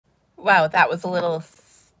Wow, that was a little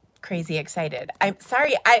crazy excited. I'm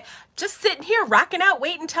sorry. I just sitting here rocking out,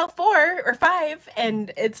 waiting until 4 or 5,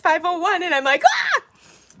 and it's 5:01, and I'm like, ah!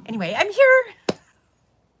 Anyway, I'm here.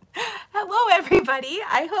 Hello, everybody.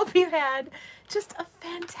 I hope you had just a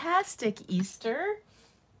fantastic Easter.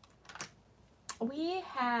 We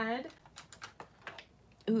had,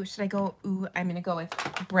 ooh, should I go? Ooh, I'm going to go with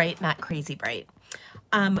bright, not crazy bright.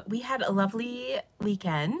 We had a lovely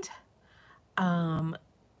weekend.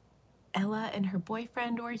 Ella and her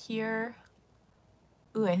boyfriend were here.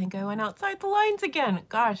 Ooh, I think I went outside the lines again.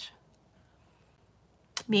 Gosh.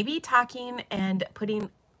 Maybe talking and putting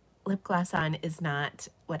lip gloss on is not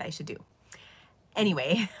what I should do.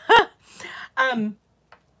 Anyway,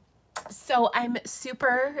 so I'm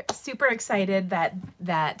super, super excited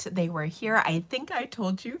that they were here. I think I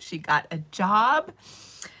told you she got a job.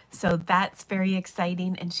 So that's very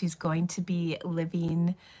exciting, and she's going to be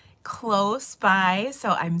living close by,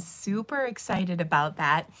 so I'm super excited about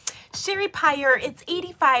that. Sherry Pyre, it's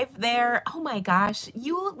 85 there. Oh my gosh,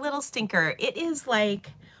 you little stinker. It is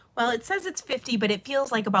like, well, it says it's 50, but it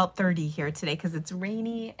feels like about 30 here today because it's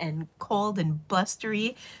rainy and cold and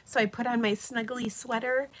blustery. So I put on my snuggly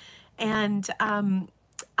sweater, and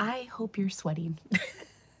I hope you're sweating.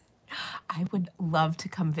 I would love to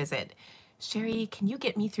come visit. Sherry, can you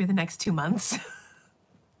get me through the next 2 months?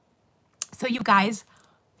 So you guys,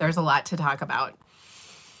 there's a lot to talk about.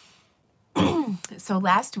 So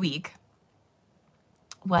last week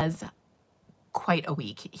was quite a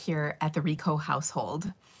week here at the Rico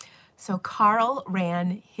household. So Carl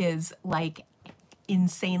ran his like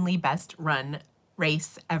insanely best run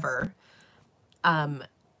race ever.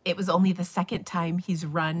 It was only the second time he's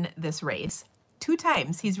run this race. 2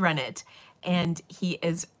 times he's run it, and he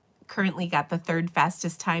is currently got the 3rd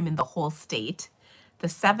fastest time in the whole state, the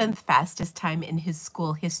 7th fastest time in his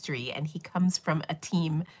school history, and he comes from a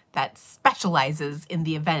team that specializes in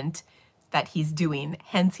the event that he's doing,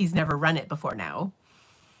 hence he's never run it before now.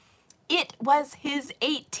 It was his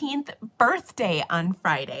 18th birthday on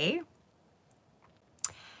Friday.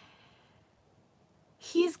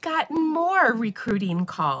 He's gotten more recruiting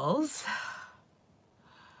calls.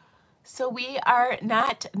 So we are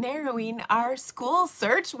not narrowing our school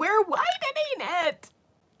search, we're widening it.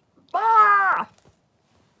 Bah!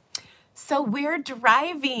 So we're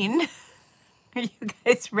driving, are you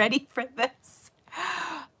guys ready for this?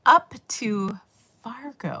 Up to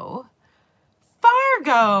Fargo,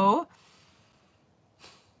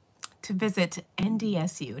 to visit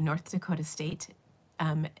NDSU, North Dakota State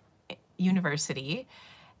University.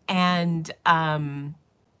 And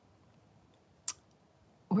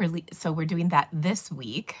we're doing that this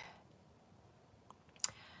week.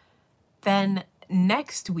 Then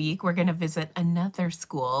next week, we're going to visit another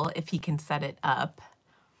school if he can set it up.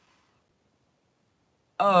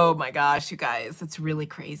 Oh my gosh, you guys, it's really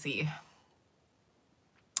crazy.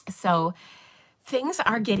 So things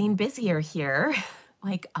are getting busier here,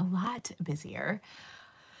 like a lot busier.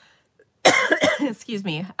 Excuse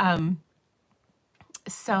me.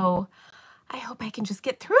 So I hope I can just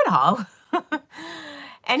get through it all.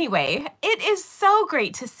 Anyway, it is so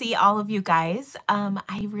great to see all of you guys.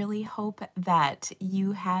 I really hope that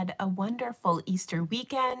you had a wonderful Easter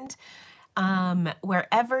weekend.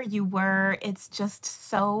 Wherever you were, it's just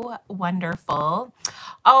so wonderful.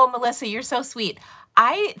 Oh, Melissa, you're so sweet.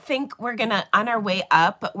 I think we're gonna, on our way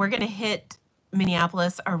up, we're gonna hit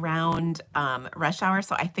Minneapolis around rush hour.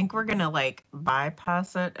 So I think we're gonna like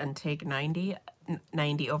bypass it and take 90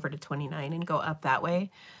 over to 29 and go up that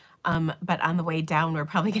way. But on the way down, we're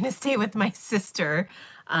probably going to stay with my sister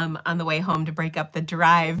on the way home to break up the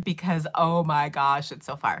drive because, oh my gosh, it's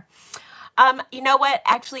so far. You know what?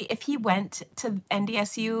 Actually, if he went to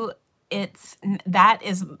NDSU, that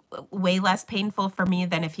is way less painful for me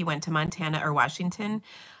than if he went to Montana or Washington,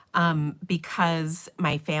 because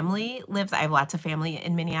my family lives, I have lots of family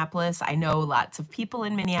in Minneapolis. I know lots of people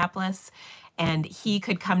in Minneapolis, and he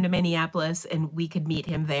could come to Minneapolis and we could meet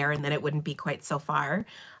him there, and then it wouldn't be quite so far.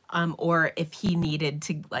 Or if he needed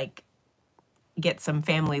to like get some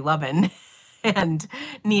family loving and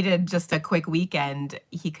needed just a quick weekend,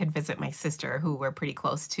 he could visit my sister, who we're pretty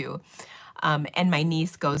close to. And my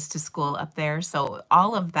niece goes to school up there. So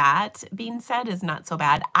all of that being said is not so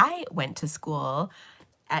bad. I went to school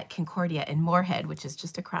at Concordia in Moorhead, which is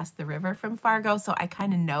just across the river from Fargo. So I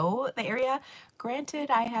kind of know the area.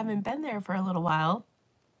 Granted, I haven't been there for a little while,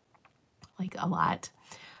 like a lot.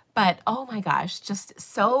 But oh my gosh, just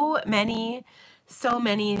so many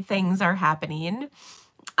things are happening.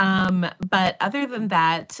 But other than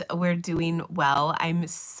that, we're doing well. I'm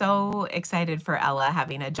so excited for Ella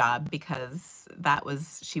having a job because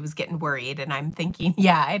she was getting worried, and I'm thinking,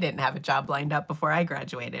 yeah, I didn't have a job lined up before I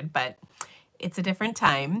graduated, but it's a different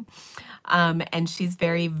time. And she's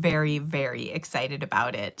very, very, very excited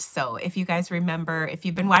about it. So if you guys remember, if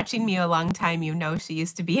you've been watching me a long time, you know she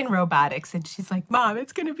used to be in robotics, and she's like, Mom,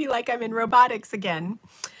 it's going to be like I'm in robotics again.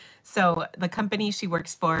 So the company she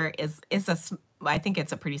works for I think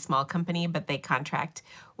it's a pretty small company, but they contract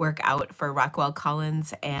work out for Rockwell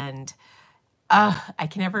Collins, and I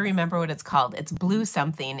can never remember what it's called. It's Blue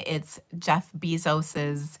something. It's Jeff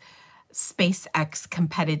Bezos's SpaceX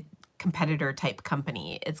competitor type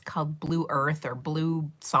company. It's called Blue Earth or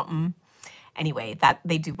Blue something. Anyway, that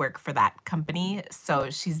they do work for that company, so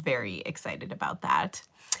she's very excited about that.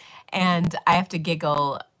 And I have to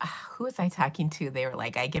giggle. Who was I talking to? They were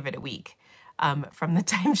like, I give it a week from the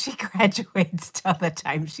time she graduates till the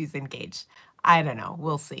time she's engaged. I don't know.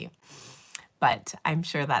 We'll see. But I'm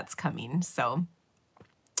sure that's coming. So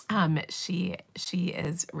she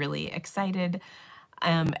is really excited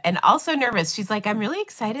and also nervous. She's like, I'm really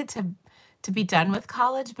excited to be done with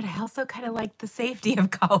college, but I also kind of like the safety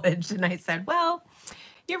of college. And I said, well,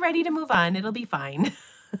 you're ready to move on. It'll be fine.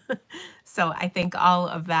 So I think all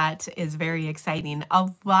of that is very exciting. A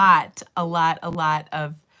lot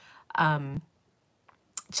of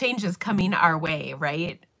changes coming our way,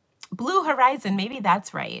 right? Blue Horizon, maybe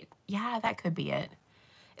that's right. Yeah, that could be it.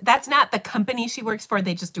 That's not the company she works for.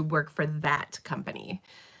 They just do work for that company.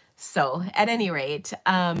 So at any rate,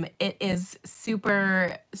 it is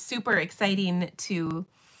super, super exciting to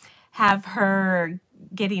have her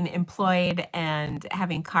getting employed and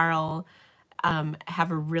having Carl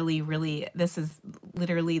have a really, this is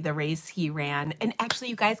literally the race he ran. And actually,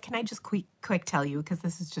 you guys, can I just quick tell you, because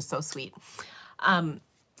this is just so sweet.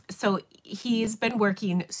 So he's been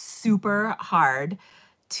working super hard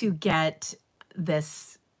to get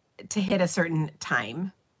this to hit a certain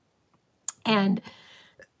time. And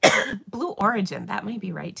Blue Origin, that might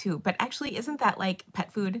be right too. But actually, isn't that like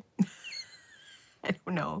pet food? I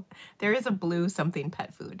don't know. There is a blue something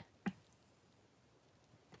pet food.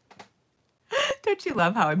 Don't you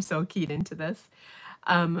love how I'm so keyed into this?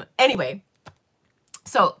 Anyway,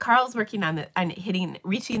 so Carl's working on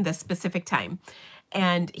reaching this specific time.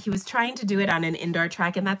 And he was trying to do it on an indoor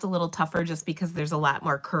track, and that's a little tougher just because there's a lot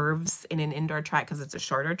more curves in an indoor track because it's a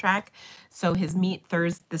shorter track. So his meet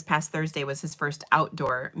this past Thursday was his first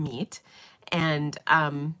outdoor meet. And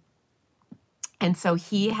so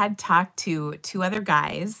he had talked to 2 other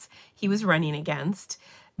guys he was running against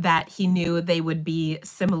that he knew they would be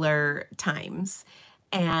similar times.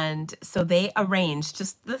 And so they arranged,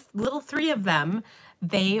 just the little 3 of them,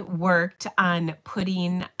 they worked on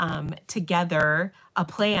putting together a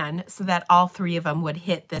plan so that all 3 of them would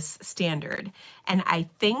hit this standard. And I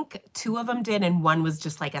think 2 of them did, and 1 was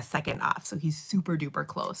just like a second off. So he's super duper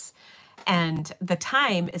close. And the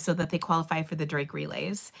time is so that they qualify for the Drake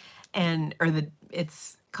relays,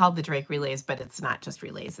 it's called the Drake relays, but it's not just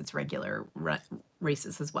relays, it's regular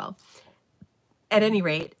races as well. At any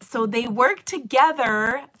rate, so they worked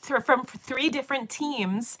together from 3 different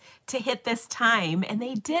teams to hit this time, and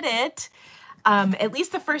they did it. At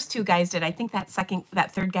least the first 2 guys did. I think that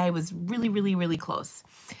 3rd guy was really, really, really close.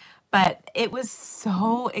 But it was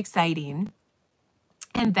so exciting.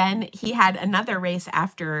 And then he had another race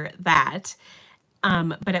after that.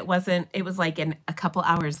 But it was like a couple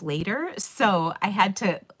hours later. So I had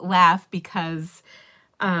to laugh because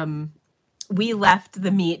we left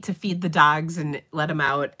the meet to feed the dogs and let them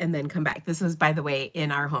out and then come back. This was, by the way,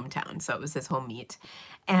 in our hometown. So it was his home meet.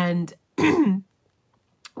 And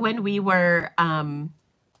when we were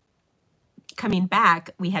coming back,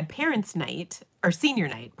 we had parents' night, or senior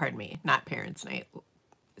night, pardon me, not parents' night,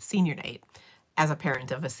 senior night. As a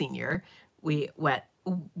parent of a senior, we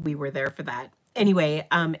were there for that. Anyway,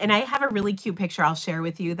 and I have a really cute picture I'll share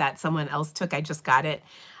with you that someone else took. I just got it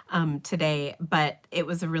today, but it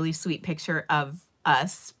was a really sweet picture of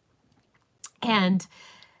us. And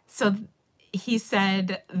so he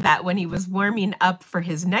said that when he was warming up for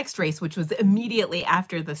his next race, which was immediately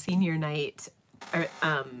after the senior night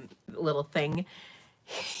little thing,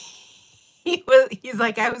 he's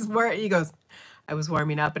like, he goes, I was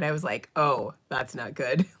warming up, and I was like, oh, that's not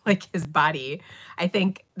good. Like his body, I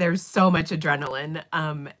think there's so much adrenaline,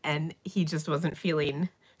 and he just wasn't feeling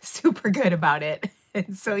super good about it.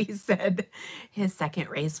 And so he said his second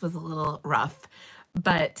race was a little rough,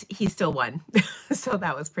 but he still won. So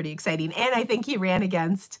that was pretty exciting. And I think he ran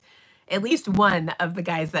against at least one of the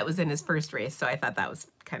guys that was in his first race. So I thought that was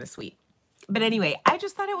kind of sweet. But anyway, I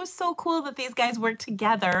just thought it was so cool that these guys worked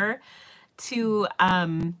together to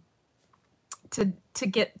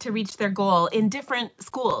get to reach their goal in different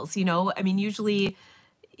schools. You know, I mean, usually,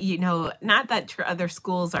 you know, not that your other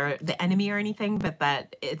schools are the enemy or anything, but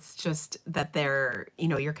that it's just that they're, you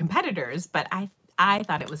know, your competitors. But I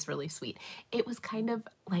thought it was really sweet. It was kind of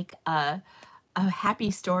like a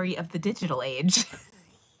happy story of the digital age.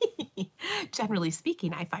 Generally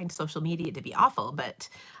speaking, I find social media to be awful, but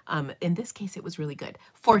in this case, it was really good.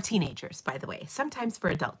 For teenagers, by the way. Sometimes for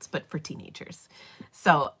adults, but for teenagers.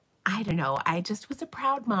 So I don't know. I just was a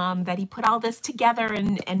proud mom that he put all this together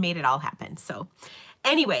and made it all happen. So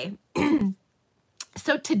anyway,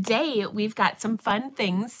 so today we've got some fun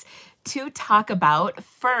things to talk about.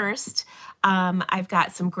 First, I've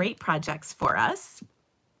got some great projects for us.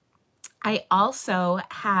 I also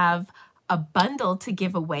have a bundle to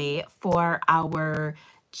give away for our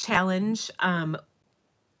challenge, or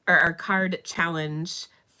our card challenge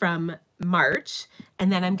from March.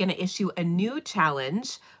 And then I'm going to issue a new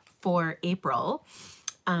challenge for April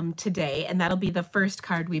today. And that'll be the first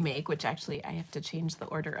card we make, which actually I have to change the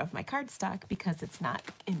order of my cardstock because it's not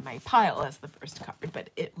in my pile as the first card, but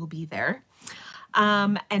it will be there.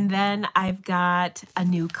 And then I've got a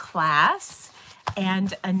new class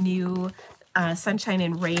and a new Sunshine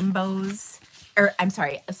and Rainbows, or I'm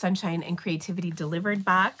sorry, a Sunshine and Creativity Delivered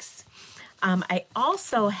box. I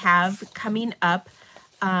also have coming up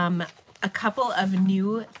a couple of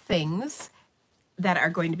new things that are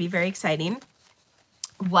going to be very exciting.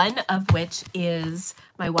 One of which is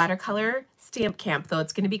my watercolor stamp camp, though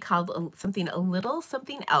it's going to be called something a little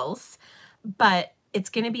something else, but it's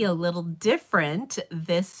going to be a little different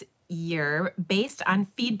this year based on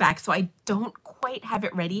feedback. So I don't quite have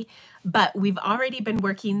it ready, but we've already been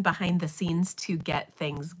working behind the scenes to get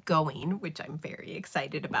things going, which I'm very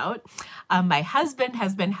excited about. My husband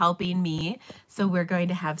has been helping me, so we're going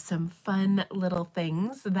to have some fun little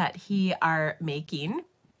things that he are making.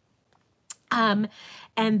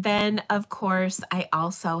 And then, of course, I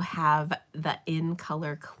also have the In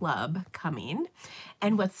Color Club coming.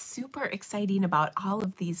 And what's super exciting about all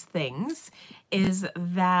of these things is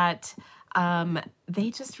that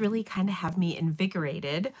they just really kind of have me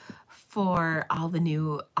invigorated for all the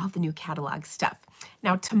new catalog stuff.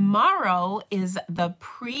 Now, tomorrow is the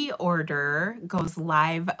pre-order goes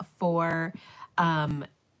live for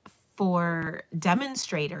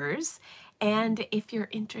demonstrators. And if you're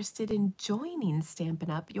interested in joining Stampin'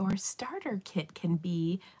 Up, your starter kit can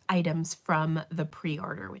be items from the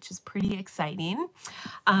pre-order, which is pretty exciting.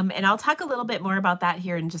 And I'll talk a little bit more about that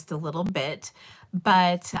here in just a little bit.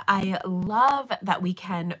 But I love that we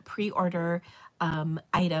can pre-order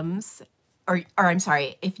items, or I'm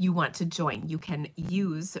sorry, if you want to join, you can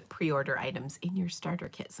use pre-order items in your starter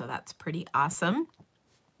kit. So that's pretty awesome.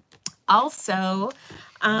 Also,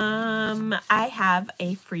 I have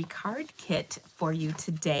a free card kit for you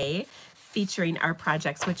today featuring our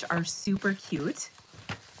projects, which are super cute.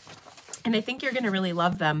 And I think you're going to really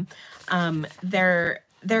love them. I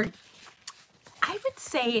would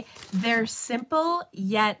say they're simple,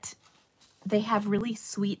 yet they have really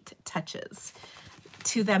sweet touches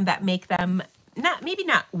to them that make them maybe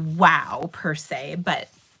not wow per se, but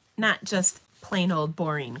not just plain old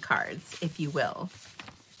boring cards, if you will.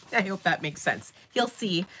 I hope that makes sense. You'll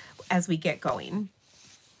see as we get going.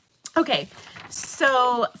 Okay,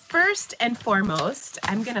 so first and foremost,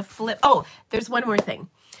 I'm going to flip. Oh, there's one more thing.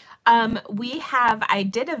 I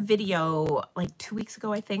did a video like 2 weeks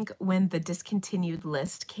ago, I think, when the discontinued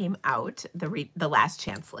list came out, the last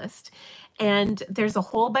chance list. And there's a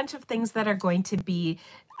whole bunch of things that are going to be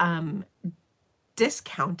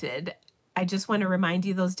discounted. I just want to remind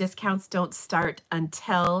you, those discounts don't start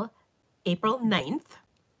until April 9th.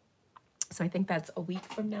 So I think that's a week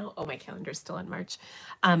from now. Oh, my calendar's still in March.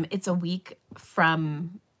 It's a week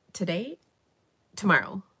from today,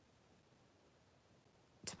 tomorrow.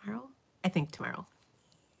 Tomorrow? I think tomorrow.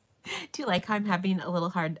 Do you like how I'm having a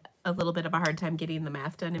little bit of a hard time getting the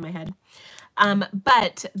math done in my head?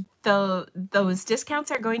 But those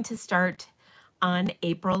discounts are going to start on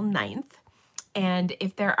April 9th. And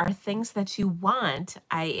if there are things that you want,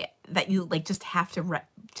 that you like just have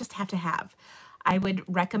to have, I would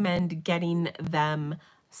recommend getting them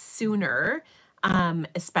sooner,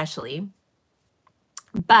 especially.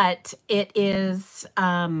 But it is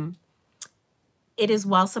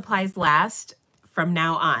while supplies last from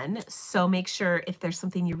now on. So make sure if there's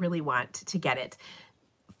something you really want to get it.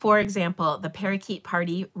 For example, the Parakeet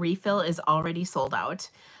Party refill is already sold out.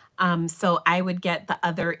 So I would get the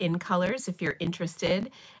other in colors if you're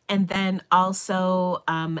interested. And then also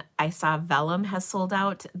I saw Vellum has sold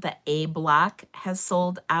out, the A block has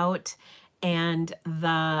sold out, and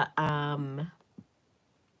the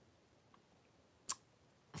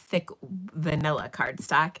thick vanilla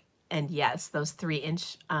cardstock. And yes, those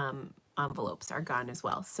 3-inch envelopes are gone as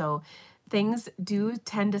well. So things do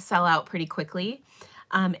tend to sell out pretty quickly.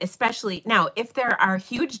 Especially now, if there are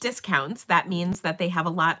huge discounts, that means that they have a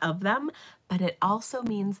lot of them, but it also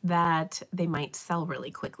means that they might sell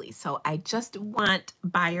really quickly. So I just want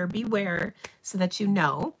buyer beware so that you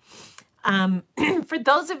know. For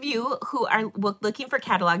those of you who are looking for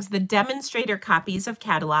catalogs, the demonstrator copies of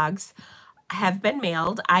catalogs have been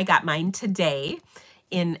mailed. I got mine today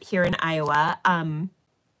here in Iowa.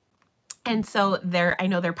 And so I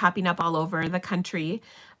know they're popping up all over the country,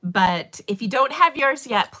 but if you don't have yours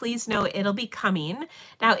yet, please know it'll be coming.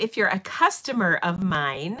 Now, if you're a customer of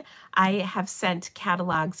mine, I have sent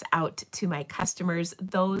catalogs out to my customers.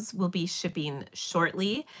 Those will be shipping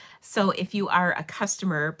shortly. So if you are a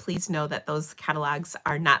customer, please know that those catalogs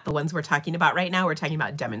are not the ones we're talking about right now. We're talking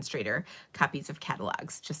about demonstrator copies of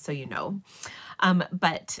catalogs, just so you know.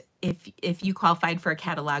 But if you qualified for a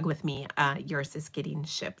catalog with me, yours is getting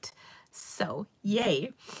shipped. So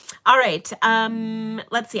yay. All right.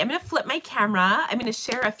 Let's see. I'm going to flip my camera. I'm going to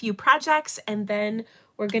share a few projects and then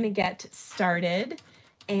we're going to get started.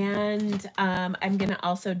 And I'm going to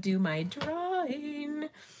also do my drawing.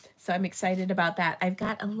 So I'm excited about that. I've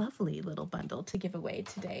got a lovely little bundle to give away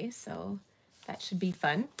today. So that should be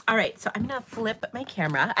fun. All right. So I'm going to flip my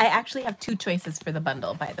camera. I actually have 2 choices for the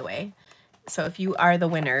bundle, by the way. So if you are the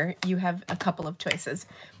winner, you have a couple of choices.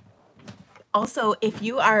 Also, if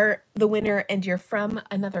you are the winner and you're from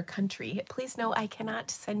another country, please know I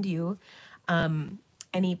cannot send you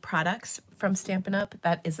any products from Stampin' Up.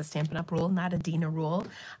 That is a Stampin' Up rule, not a Dina rule,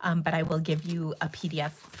 but I will give you a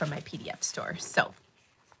PDF from my PDF store. So,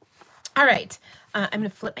 all right, I'm going to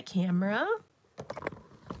flip my camera.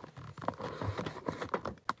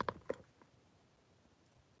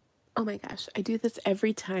 Oh my gosh, I do this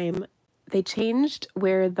every time. They changed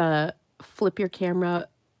where the flip your camera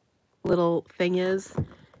little thing is,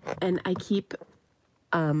 and I keep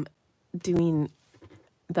doing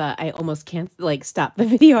I almost can't like stop the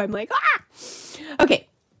video. I'm like, ah! Okay.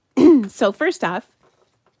 So first off,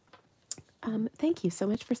 thank you so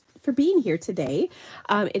much for being here today.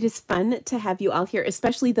 It is fun to have you all here,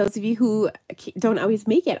 especially those of you who don't always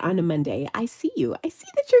make it on a Monday. I see you. I see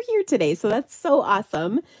that you're here today. So that's so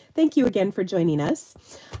awesome. Thank you again for joining us.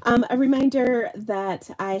 A reminder that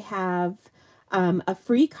I have a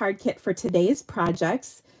free card kit for today's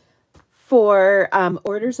projects for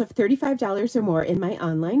orders of $35 or more in my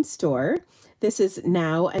online store. This is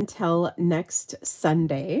now until next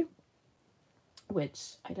Sunday,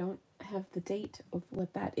 which I don't have the date of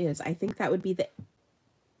what that is. I think that would be the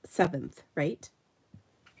 7th, right?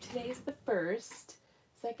 Today's the 1st,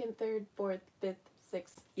 2nd, 3rd, 4th, 5th,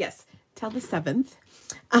 6th. Yes, till the 7th.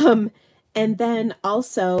 And then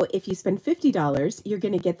also, if you spend $50, you're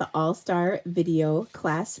going to get the All-Star Video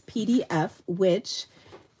Class PDF, which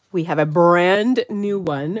we have a brand new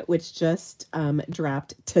one, which just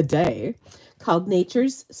dropped today, called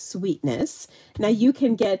Nature's Sweetness. Now, you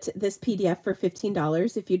can get this PDF for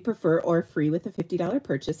 $15 if you'd prefer, or free with a $50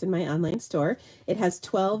 purchase in my online store. It has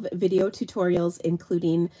 12 video tutorials,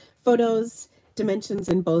 including photos, dimensions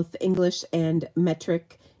in both English and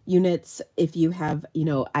metric units. If you have,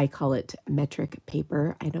 I call it metric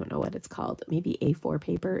paper. I don't know what it's called. Maybe A4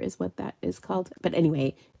 paper is what that is called. But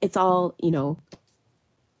anyway, it's all,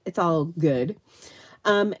 it's all good.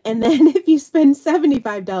 And then if you spend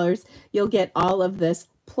 $75, you'll get all of this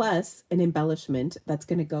plus an embellishment that's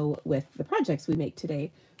going to go with the projects we make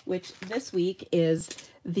today, which this week is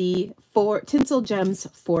the Tinsel Gems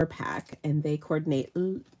 4-pack, and they coordinate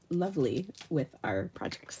lovely with our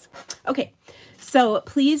projects. Okay, so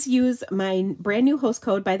please use my brand new host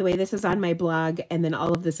code. By the way, this is on my blog, and then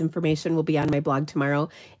all of this information will be on my blog tomorrow.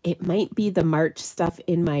 It might be the March stuff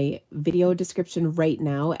in my video description right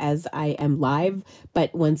now as I am live,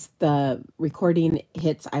 but once the recording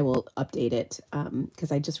hits, I will update it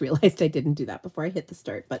because I just realized I didn't do that before I hit the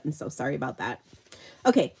start button, so sorry about that.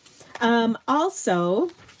 Okay, also,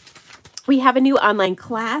 we have a new online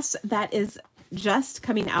class that is just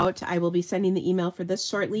coming out. I will be sending the email for this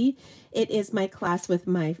shortly. It is my class with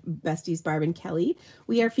my besties, Barb and Kelly.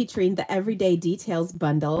 We are featuring the Everyday Details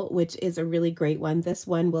bundle, which is a really great one. This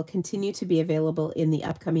one will continue to be available in the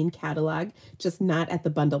upcoming catalog, just not at the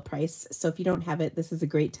bundle price. So if you don't have it, this is a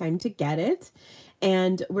great time to get it.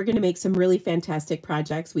 And we're going to make some really fantastic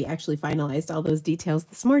projects. We actually finalized all those details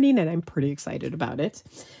this morning, and I'm pretty excited about it.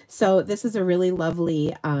 So this is a really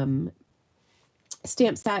lovely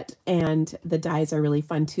stamp set, and the dies are really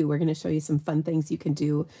fun too. We're going to show you some fun things you can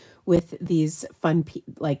do with these fun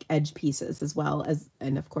like edge pieces as well as,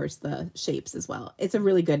 and of course the shapes as well. It's a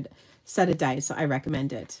really good set of dies, so I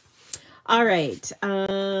recommend it. All right.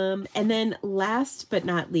 And then last but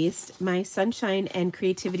not least, my Sunshine and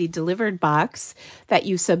Creativity Delivered box that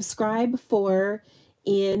you subscribe for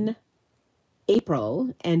in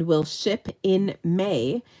April and will ship in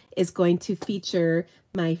May is going to feature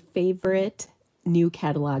my favorite new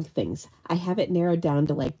catalog things. I have it narrowed down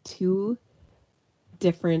to like 2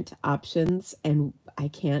 different options and I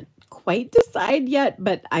can't quite decide yet,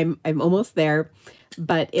 but I'm almost there.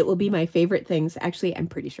 But it will be my favorite things. Actually, I'm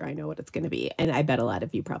pretty sure I know what it's going to be, and I bet a lot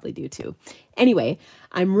of you probably do too. Anyway,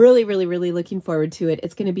 I'm really, really, really looking forward to it.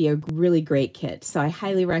 It's going to be a really great kit, so I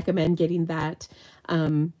highly recommend getting that.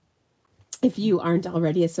 If you aren't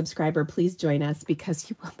already a subscriber, please join us because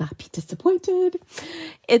you will not be disappointed.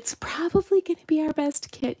 It's probably going to be our best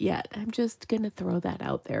kit yet. I'm just going to throw that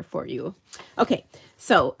out there for you. Okay,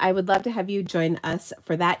 so I would love to have you join us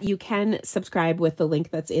for that. You can subscribe with the link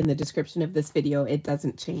that's in the description of this video. It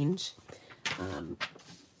doesn't change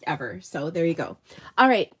ever. So there you go. All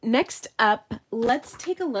right, next up, let's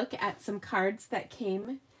take a look at some cards that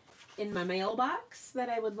came in my mailbox that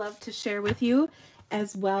I would love to share with you,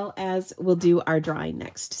 as well as we'll do our drawing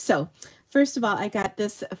next. So first of all, I got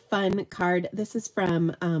this fun card. This is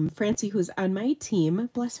from Francie, who's on my team,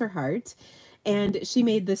 bless her heart. And she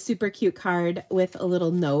made this super cute card with a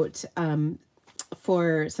little note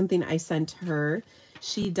for something I sent her.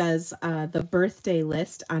 She does the birthday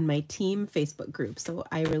list on my team Facebook group, so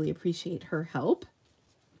I really appreciate her help.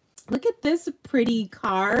 Look at this pretty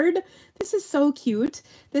card. This is so cute.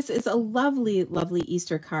 This is a lovely, lovely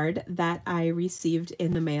Easter card that I received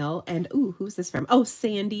in the mail. And ooh, who's this from? Oh,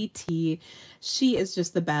 Sandy T. She is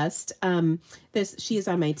just the best. She is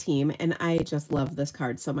on my team, and I just love this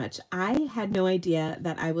card so much. I had no idea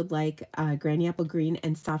that I would like Granny Apple Green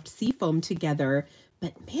and Soft Seafoam together,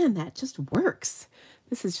 but man, that just works.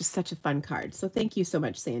 This is just such a fun card. So thank you so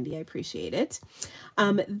much, Sandy. I appreciate it.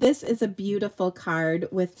 This is a beautiful card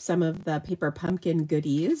with some of the paper pumpkin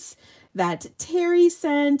goodies that Terry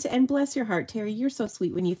sent. And bless your heart, Terry, you're so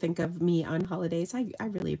sweet when you think of me on holidays. I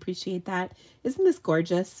really appreciate that. Isn't this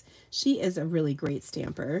gorgeous? She is a really great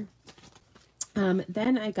stamper.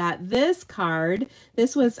 Then I got this card.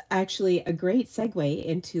 This was actually a great segue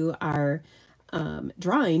into our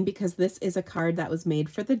drawing, because this is a card that was made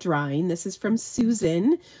for the drawing. This is from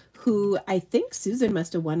Susan, who I think Susan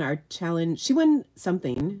must have won our challenge. She won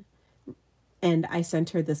something, and I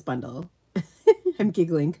sent her this bundle. I'm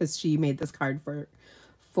giggling because she made this card for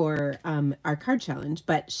our card challenge,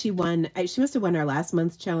 but she won. She must have won our last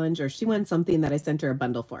month's challenge, or she won something that I sent her a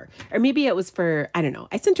bundle for, or maybe it was for, I don't know.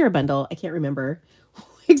 I sent her a bundle. I can't remember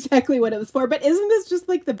exactly what it was for, but isn't this just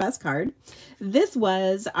like the best card? This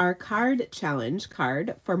was our card challenge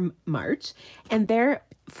card for March, and their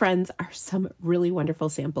friends are some really wonderful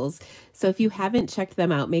samples. So if you haven't checked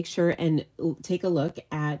them out, make sure and take a look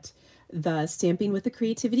at the Stamping with the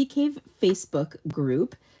Creativity Cave Facebook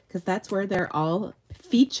group, because that's where they're all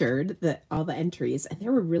featured, all the entries, and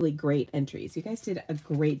there were really great entries. You guys did a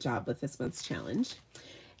great job with this month's challenge.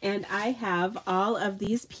 And I have all of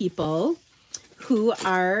these people who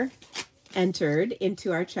are entered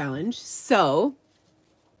into our challenge. So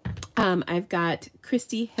I've got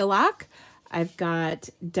Christy Hillock, I've got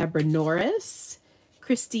Deborah Norris,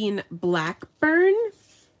 Christine Blackburn,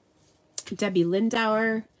 Debbie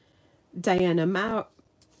Lindauer, Diana Marr,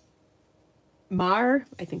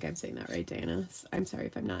 I think I'm saying that right, Diana. I'm sorry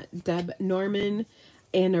if I'm not. Deb Norman,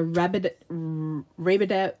 Anna Rebedow,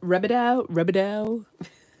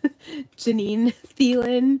 Janine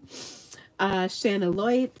Thielen, Shanna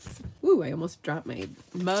Loitz. Ooh, I almost dropped my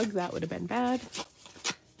mug. That would have been bad.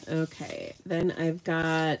 Okay, then I've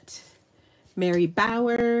got Mary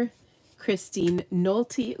Bauer, Christine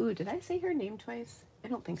Nolte. Ooh, did I say her name twice? I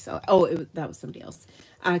don't think so. Oh, that was somebody else.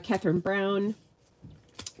 Catherine Brown,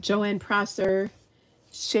 Joanne Prosser,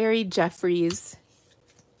 Sherry Jeffries,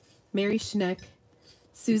 Mary Schneck,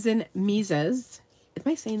 Susan Mises.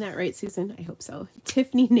 Am I saying that right, Susan? I hope so.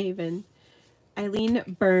 Tiffany Navin, Eileen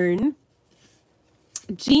Byrne,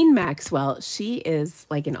 Jean Maxwell. She is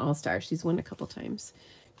like an all-star. She's won a couple times.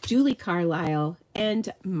 Julie Carlisle,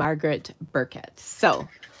 and Margaret Burkett. So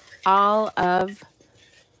all of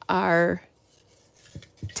our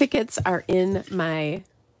tickets are in my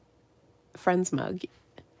friend's mug,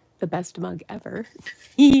 the best mug ever.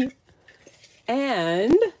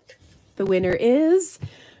 And the winner is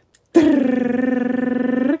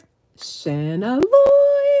Shanna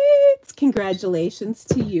Lloyd. Congratulations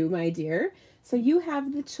to you, my dear. So you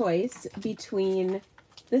have the choice between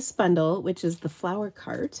this bundle, which is the flower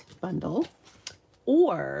cart bundle,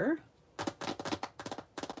 or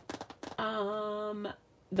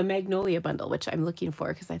the Magnolia bundle, which I'm looking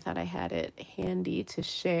for because I thought I had it handy to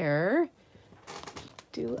share.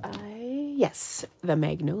 Do I? Yes, the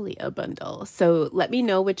Magnolia bundle. So let me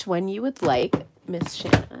know which one you would like, Miss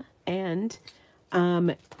Shanna, and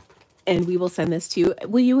we will send this to you.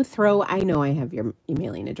 Will you throw, I know I have your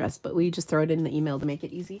emailing address, but will you just throw it in the email to make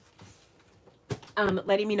it easy?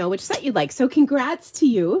 Letting me know which set you'd like. So congrats to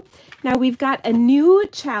you. Now we've got a new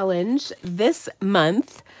challenge this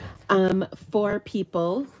month for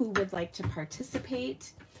people who would like to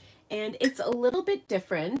participate. And it's a little bit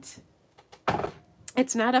different.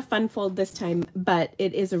 It's not a fun fold this time, but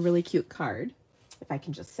it is a really cute card, if I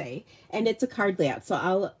can just say. And it's a card layout. So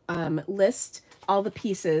I'll list all the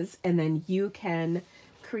pieces and then you can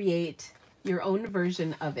create your own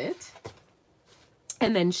version of it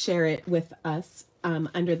and then share it with us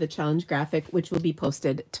under the challenge graphic, which will be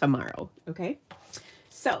posted tomorrow. Okay.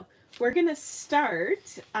 So we're going to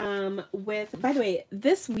start with, by the way,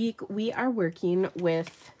 this week we are working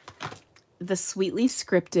with the Sweetly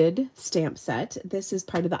Scripted stamp set. This is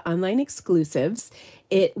part of the online exclusives.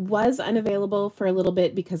 It was unavailable for a little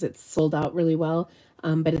bit because it's sold out really well,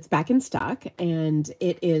 but it's back in stock and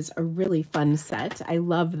it is a really fun set. I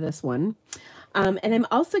love this one. And I'm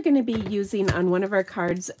also going to be using on one of our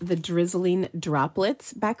cards the Drizzling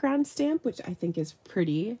Droplets background stamp, which I think is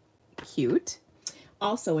pretty cute.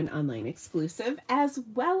 Also an online exclusive, as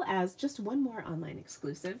well as just one more online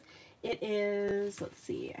exclusive. It is, let's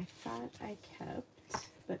see, I thought I kept,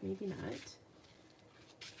 but maybe not.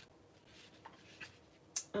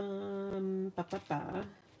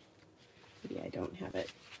 Maybe I don't have it.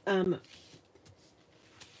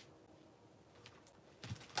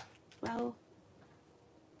 Well,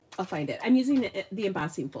 I'll find it. I'm using the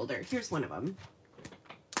embossing folder. Here's one of them.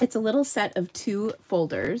 It's a little set of 2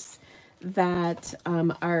 folders that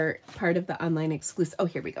are part of the online exclusive. Oh,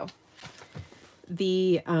 here we go.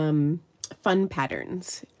 The fun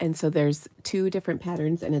patterns. And so there's 2 different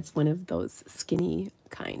patterns and it's one of those skinny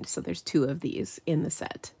kind. So there's 2 of these in the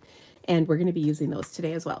set. And we're going to be using those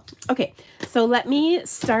today as well. Okay, so let me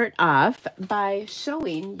start off by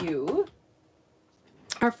showing you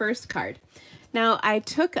our first card. Now, I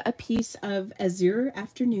took a piece of Azure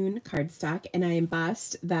Afternoon cardstock and I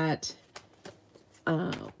embossed that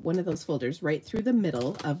one of those folders right through the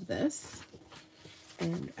middle of this.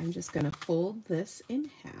 And I'm just going to fold this in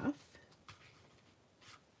half.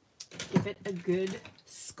 Give it a good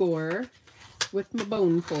score with my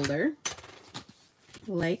bone folder.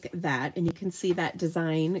 Like that. And you can see that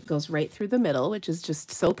design goes right through the middle, which is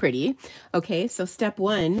just so pretty. Okay, so step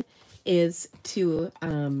 1 is to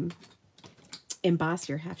emboss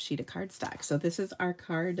your half sheet of cardstock. So this is our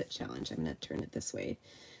card challenge. I'm going to turn it this way.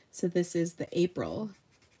 So this is the April.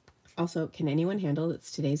 Also, can anyone handle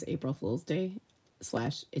it's today's April Fool's Day /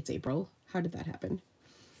 it's April? How did that happen?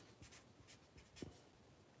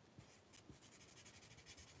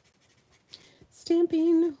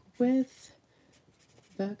 Stamping with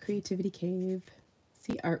the Creativity Cave.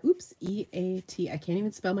 E-A-T. I can't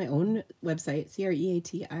even spell my own website.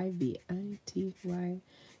 CREATIVITY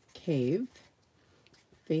Cave.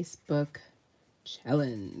 Facebook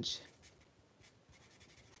challenge.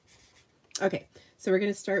 Okay, so we're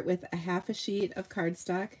going to start with a half a sheet of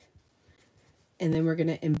cardstock, and then we're going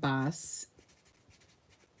to emboss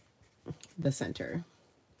the center.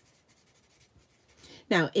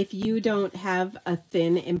 Now, if you don't have a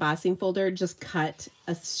thin embossing folder, just cut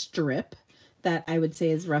a strip that I would say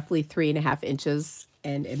is roughly 3.5 inches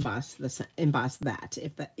and emboss that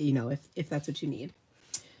if that, you know, if that's what you need.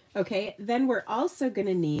 Okay, then we're also going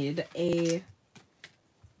to need a,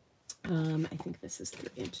 I think this is 3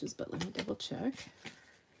 inches, but let me double check.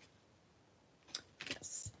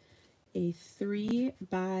 Yes, a 3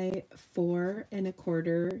 by 4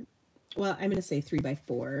 1/4. Well, I'm going to say 3 by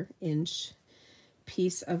 4 inch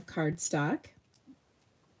piece of cardstock.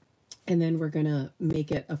 And then we're going to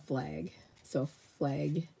make it a flag. So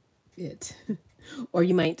flag it. Or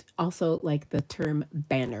you might also like the term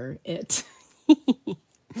banner it.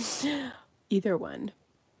 Either one.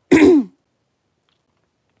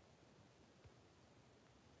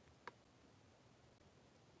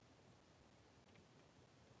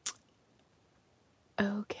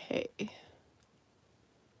 Okay.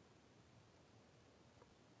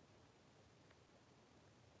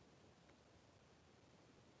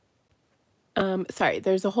 Sorry,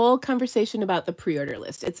 there's a whole conversation about the pre-order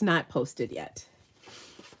list. It's not posted yet.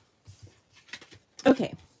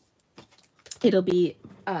 Okay. It'll be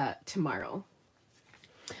tomorrow.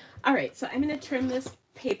 All right, so I'm going to trim this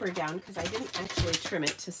paper down because I didn't actually trim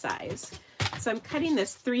it to size. So I'm cutting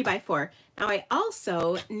this 3 by 4. Now I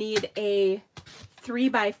also need a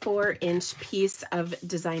 3x4 inch piece of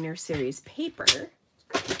designer series paper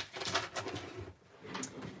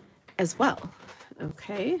as well.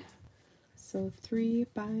 Okay, so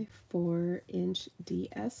 3x4 inch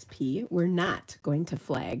DSP. We're not going to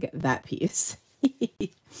flag that piece.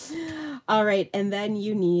 All right, and then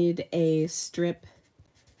you need a strip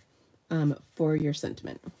for your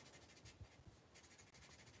sentiment.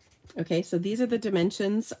 Okay, so these are the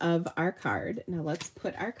dimensions of our card. Now let's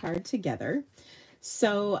put our card together.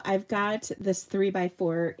 So I've got this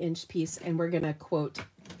 3x4 inch piece, and we're gonna quote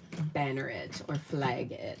banner it or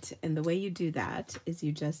flag it. And the way you do that is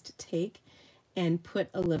you just take and put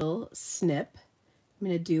a little snip. I'm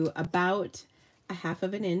gonna do about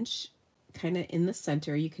 1/2 inch kind of in the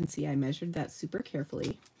center. You can see I measured that super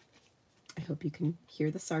carefully. I hope you can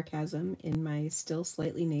hear the sarcasm in my still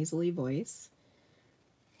slightly nasally voice.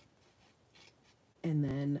 And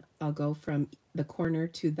then I'll go from the corner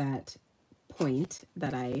to that point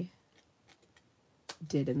that I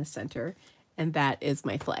did in the center, and that is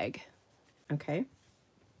my flag. Okay.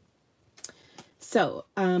 So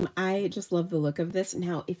I just love the look of this.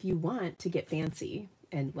 Now, if you want to get fancy,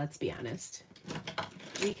 and let's be honest,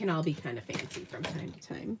 we can all be kind of fancy from time to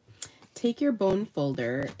time, take your bone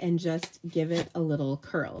folder and just give it a little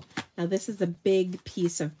curl. Now this is a big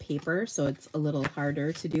piece of paper, so it's a little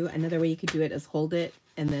harder to do. Another way you could do it is hold it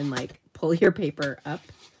and then like pull your paper up.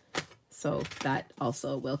 So that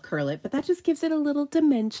also will curl it, but that just gives it a little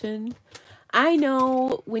dimension. I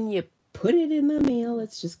know when you put it in the mail,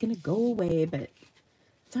 it's just gonna go away, but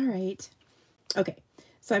it's all right. Okay,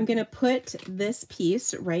 so I'm gonna put this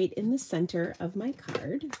piece right in the center of my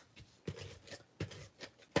card,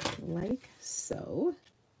 like so.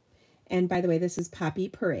 And by the way, this is Poppy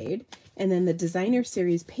Parade. And then the designer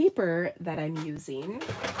series paper that I'm using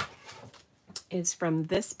is from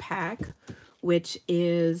this pack, which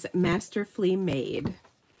is Masterfully Made.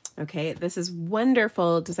 Okay, this is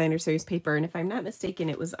wonderful designer series paper. And if I'm not mistaken,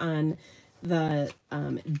 it was on the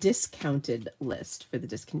discounted list for the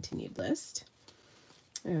discontinued list.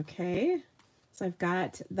 Okay, so I've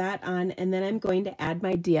got that on, and then I'm going to add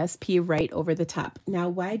my DSP right over the top. Now,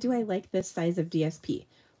 why do I like this size of DSP?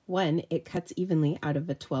 One, it cuts evenly out of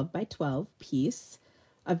a 12x12 piece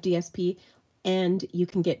of DSP, and you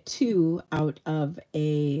can get 2 out of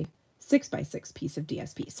a 6x6 piece of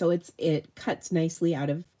DSP. So it cuts nicely out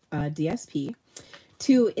of DSP.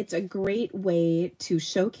 2, it's a great way to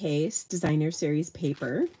showcase designer series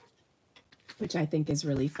paper, which I think is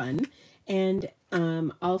really fun. And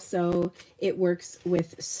also it works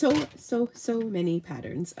with so many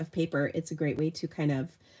patterns of paper. It's a great way to kind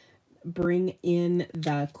of bring in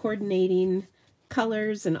the coordinating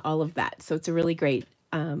colors and all of that. So it's a really great,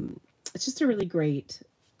 it's just a really great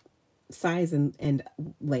size and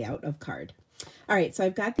layout of card. All right, so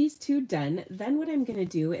I've got these 2 done. Then what I'm gonna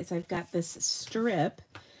do is I've got this strip,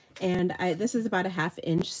 and this is about a 1/2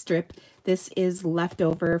 inch strip. This is left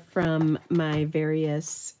over from my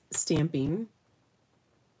various stamping,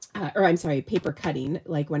 or I'm sorry, paper cutting,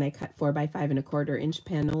 like when I cut 4x5 1/4 inch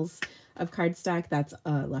panels of cardstock. That's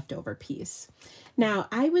a leftover piece. Now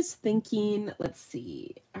I was thinking, let's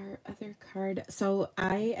see, our other card. So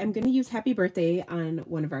I am going to use Happy Birthday on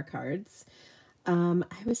one of our cards.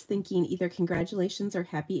 I was thinking either congratulations or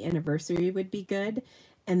happy anniversary would be good.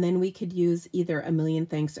 And then we could use either a million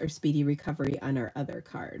thanks or speedy recovery on our other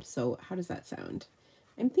card. So how does that sound?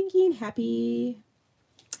 I'm thinking happy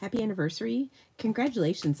anniversary.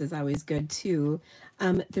 Congratulations is always good too.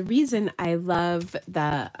 The reason I love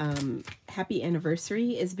the happy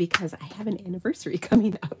anniversary is because I have an anniversary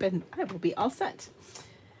coming up and I will be all set.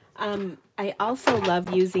 I also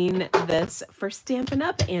love using this for Stampin'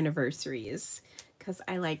 Up! Anniversaries because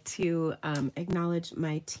I like to acknowledge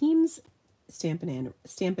my team's Stampin'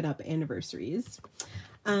 Up! Anniversaries.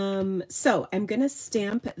 So I'm going to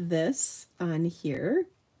stamp this on here.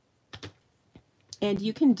 And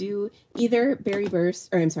you can do either Berry Burst,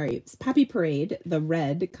 or I'm sorry, Poppy Parade, the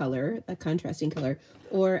red color, the contrasting color,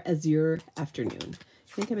 or Azure Afternoon.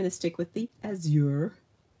 I think I'm going to stick with the Azure.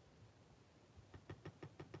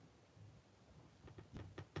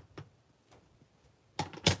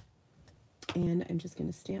 And I'm just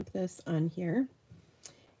going to stamp this on here.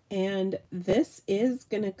 And this is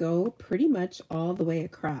going to go pretty much all the way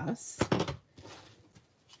across.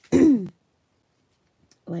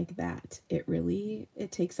 Like that.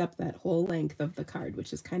 It takes up that whole length of the card,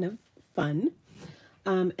 which is kind of fun.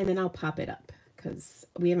 And then I'll pop it up because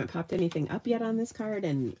we haven't popped anything up yet on this card,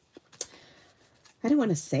 and I don't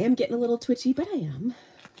want to say I'm getting a little twitchy, but I am.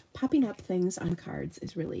 Popping up things on cards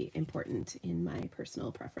is really important in my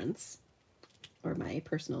personal preference, or my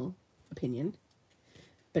personal opinion,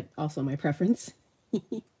 but also my preference.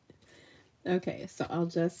 Okay, so I'll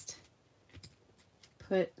just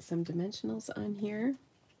put some dimensionals on here,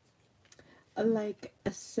 like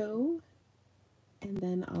so, and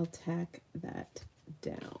then I'll tack that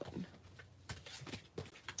down.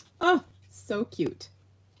 Oh, so cute.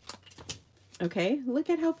 Okay, look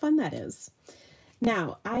at how fun that is.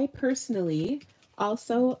 Now, I personally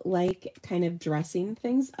also like kind of dressing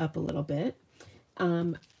things up a little bit.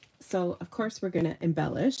 So, of course, we're going to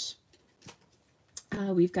embellish.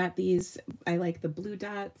 We've got these, I like the blue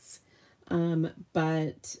dots,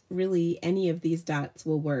 but really any of these dots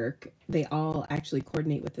will work. They all actually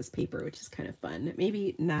coordinate with this paper, which is kind of fun.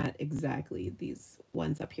 Maybe not exactly these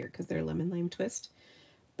ones up here because they're lemon lime twist,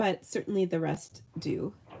 but certainly the rest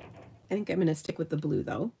do. I think I'm going to stick with the blue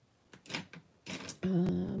though.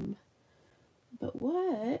 But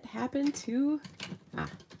what happened to, I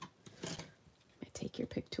take your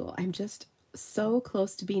pick tool. I'm just so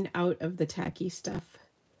close to being out of the tacky stuff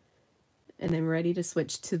and I'm ready to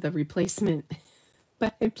switch to the replacement,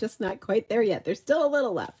 but I'm just not quite there yet. There's still a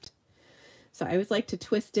little left. So I always like to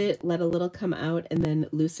twist it, let a little come out, and then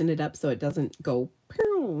loosen it up so it doesn't go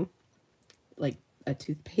like a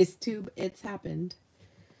toothpaste tube. It's happened.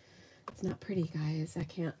 It's not pretty, guys. I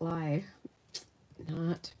can't lie.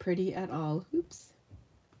 Not pretty at all. Oops.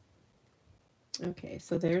 Okay,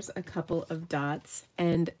 so there's a couple of dots,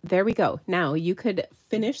 and there we go. Now you could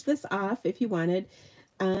finish this off if you wanted.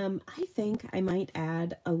 I think I might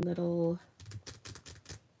add a little,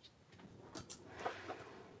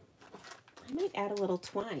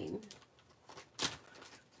 twine.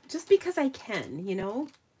 Just because I can, you know?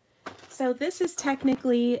 So this is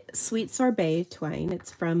technically Sweet Sorbet twine.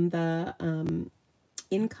 It's from the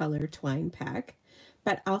In Color twine pack.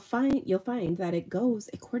 But you'll find that it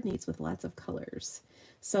coordinates with lots of colors.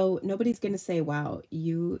 So nobody's going to say, wow,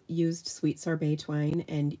 you used Sweet Sorbet twine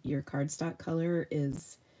and your cardstock color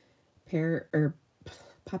is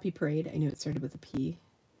Poppy Parade. I knew it started with a P.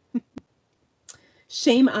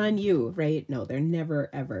 Shame on you, right? No, they're never,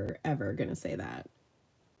 ever, ever going to say that.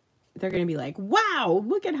 They're going to be like, wow,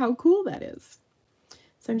 look at how cool that is.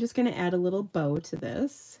 So I'm just going to add a little bow to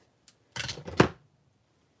this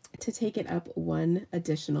to take it up one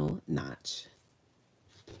additional notch.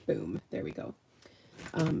 Boom, there we go.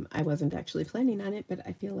 I wasn't actually planning on it, but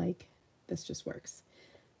I feel like this just works.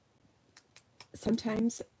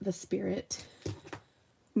 Sometimes the spirit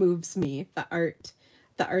moves me, the arts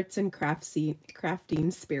and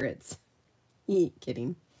crafting spirits.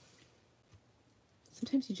 Kidding.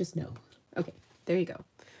 Sometimes you just know. Okay, there you go.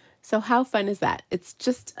 So how fun is that? It's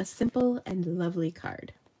just a simple and lovely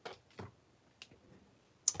card.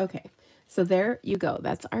 Okay, so there you go.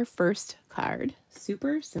 That's our first card.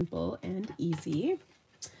 Super simple and easy.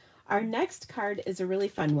 Our next card is a really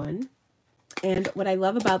fun one. And what I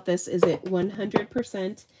love about this is it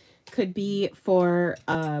 100% could be for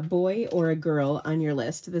a boy or a girl on your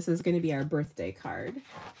list. This is going to be our birthday card.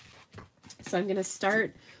 So I'm going to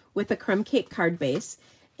start with a crumb cake card base.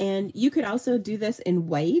 And you could also do this in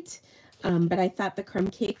white, but I thought the crumb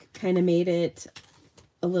cake kind of made it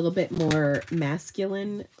a little bit more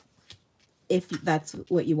masculine if that's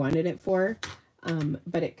what you wanted it for,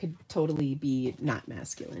 but it could totally be not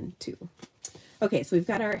masculine too. Okay, so we've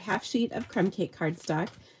got our half sheet of crumb cake cardstock.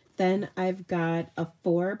 Then I've got a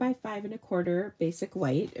 4 by 5 1/4 basic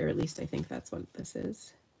white, or at least I think that's what this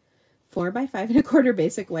is. 4 by 5 1/4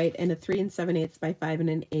 basic white and a 3 7/8 by 5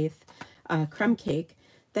 1/8 crumb cake.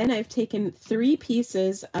 Then I've taken 3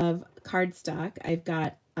 pieces of cardstock. I've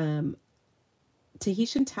got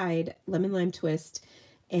Tahitian Tide, Lemon Lime Twist,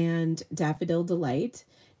 and Daffodil Delight.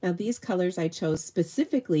 Now these colors I chose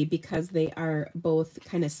specifically because they are both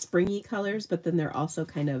kind of springy colors, but then they're also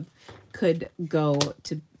kind of could go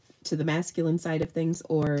to the masculine side of things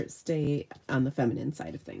or stay on the feminine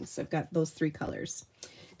side of things. So I've got those 3 colors.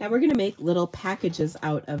 Now we're going to make little packages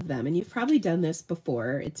out of them. And you've probably done this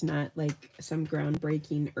before. It's not like some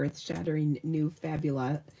groundbreaking, earth-shattering, new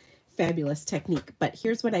fabulous technique. But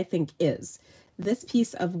here's what I think is. This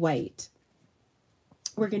piece of white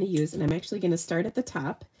we're going to use, and I'm actually going to start at the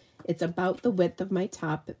top. It's about the width of my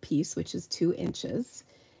top piece, which is 2 inches.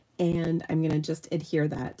 And I'm going to just adhere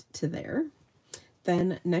that to there.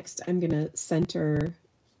 Then next I'm going to center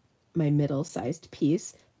my middle-sized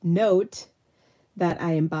piece. Note that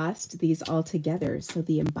I embossed these all together, so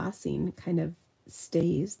the embossing kind of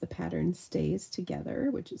stays, the pattern stays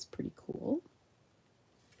together, which is pretty cool.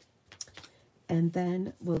 And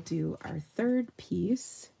then we'll do our third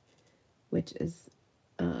piece, which is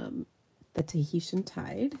the Tahitian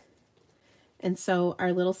Tide. And so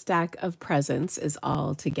our little stack of presents is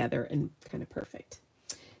all together and kind of perfect.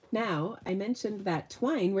 Now, I mentioned that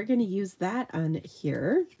twine, we're going to use that on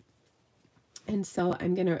here. And so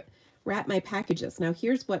I'm going to wrap my packages. Now,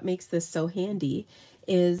 here's what makes this so handy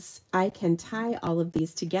is I can tie all of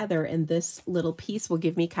these together, and this little piece will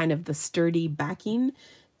give me kind of the sturdy backing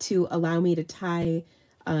to allow me to tie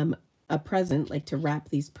a present, like to wrap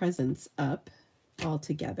these presents up all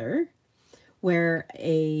together, where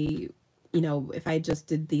if I just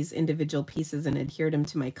did these individual pieces and adhered them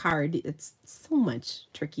to my card, it's so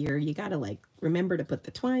much trickier. You got to like remember to put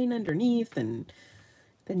the twine underneath, and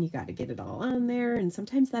then you got to get it all on there. And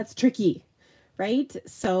sometimes that's tricky, right?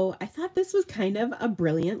 So I thought this was kind of a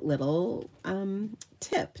brilliant little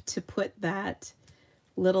tip to put that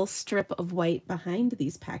little strip of white behind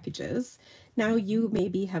these packages. Now you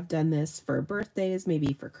maybe have done this for birthdays,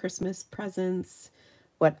 maybe for Christmas presents,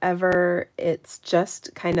 whatever. It's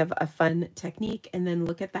just kind of a fun technique. And then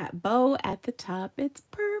look at that bow at the top. It's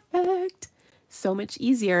perfect. So much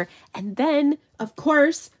easier. And then, of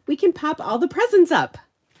course, we can pop all the presents up.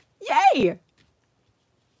 Yay!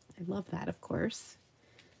 I love that, of course.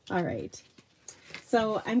 All right.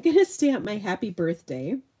 So I'm going to stamp my happy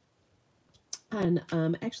birthday on,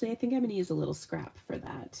 actually, I think I'm going to use a little scrap for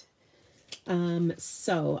that.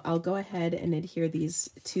 So I'll go ahead and adhere these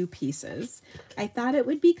two pieces. I thought it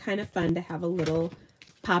would be kind of fun to have a little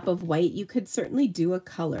pop of white. You could certainly do a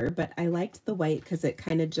color, but I liked the white because it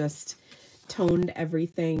kind of just toned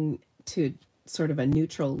everything to sort of a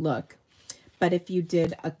neutral look. But if you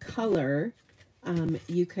did a color,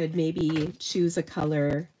 you could maybe choose a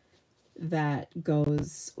color that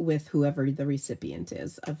goes with whoever the recipient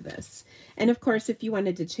is of this. And of course, if you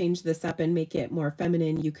wanted to change this up and make it more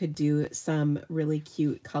feminine, you could do some really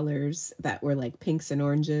cute colors that were like pinks and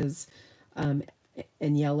oranges and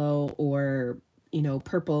yellow, or,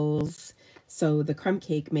 purples. So the crumb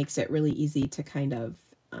cake makes it really easy to kind of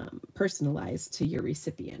personalize to your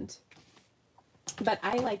recipient. But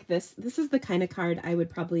I like this. This is the kind of card I would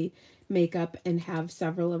probably make up and have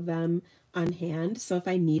several of them on hand. So if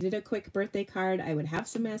I needed a quick birthday card, I would have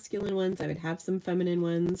some masculine ones. I would have some feminine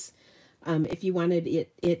ones. If you wanted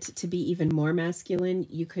it to be even more masculine,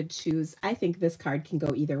 you could choose. I think this card can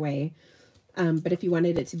go either way. But if you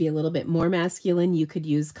wanted it to be a little bit more masculine, you could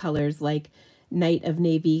use colors like Night of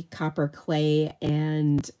Navy, Copper Clay,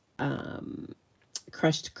 and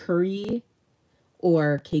Crushed Curry,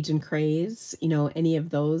 or Cajun Craze. Any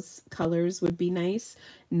of those colors would be nice.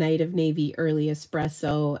 Night of Navy, Early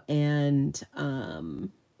Espresso, and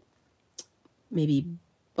maybe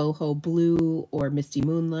Boho Blue, or Misty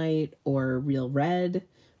Moonlight, or Real Red,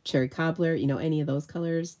 Cherry Cobbler, any of those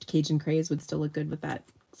colors. Cajun Craze would still look good with that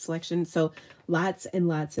selection. So lots and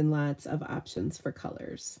lots and lots of options for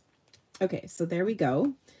colors. Okay, so there we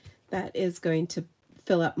go. That is going to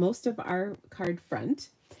fill up most of our card front.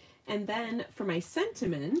 And then for my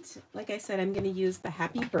sentiment, like I said, I'm going to use the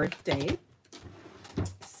happy birthday.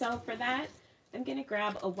 So for that, I'm going to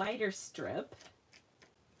grab a wider strip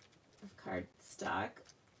of cardstock.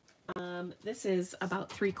 This is about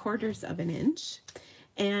 3/4 of an inch.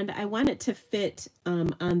 And I want it to fit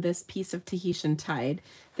on this piece of Tahitian tide.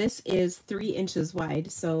 This is 3 inches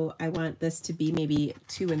wide, so I want this to be maybe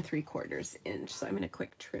 2 3/4 inch. So I'm going to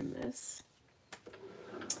quick trim this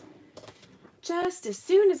just as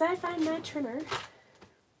soon as I find my trimmer.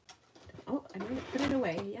 Oh, I'm going to put it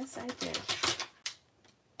away. Yes, I did.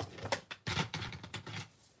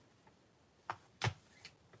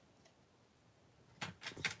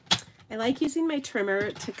 I like using my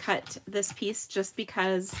trimmer to cut this piece just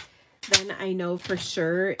because then I know for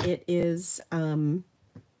sure it is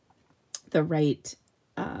the right,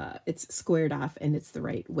 it's squared off and it's the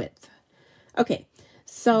right width. Okay,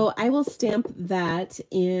 so I will stamp that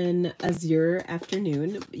in Azure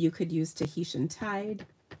Afternoon. You could use Tahitian Tide,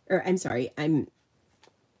 or I'm sorry, I'm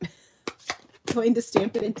going to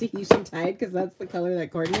stamp it in Tahitian Tide because that's the color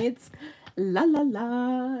that coordinates. La la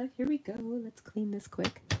la, here we go. Let's clean this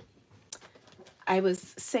quick. I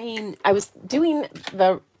was saying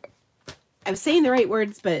the right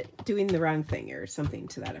words, but doing the wrong thing or something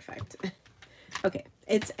to that effect. Okay,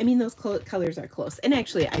 those colors are close. And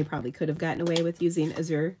actually, I probably could have gotten away with using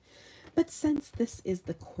Azure. But since this is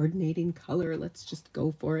the coordinating color, let's just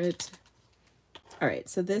go for it. All right,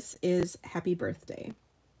 so this is Happy Birthday.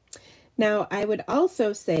 Now, I would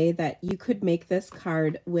also say that you could make this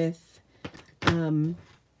card with,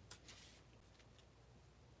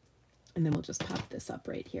 and then we'll just pop this up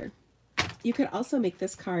right here. You could also make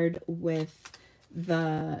this card with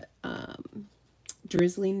the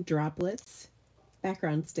Drizzling Droplets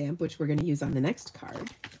background stamp, which we're going to use on the next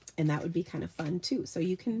card, and that would be kind of fun too. So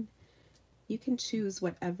you can choose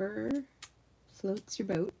whatever floats your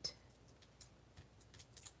boat.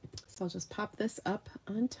 So I'll just pop this up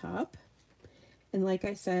on top. And like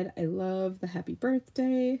I said, I love the happy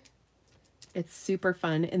birthday. It's super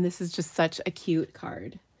fun, and this is just such a cute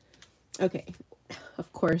card. Okay,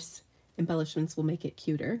 of course, embellishments will make it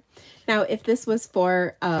cuter. Now, if this was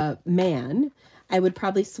for a man, I would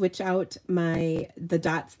probably switch out the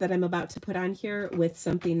dots that I'm about to put on here with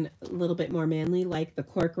something a little bit more manly, like the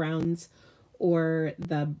cork rounds or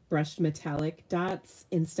the brushed metallic dots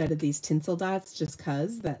instead of these tinsel dots, just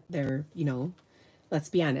because that they're, you know, let's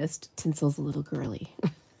be honest, tinsel's a little girly.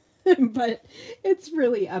 But it's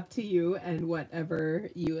really up to you and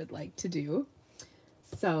whatever you would like to do.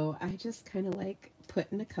 So I just kind of like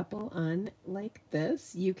putting a couple on like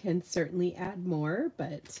this. You can certainly add more,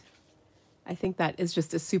 but I think that is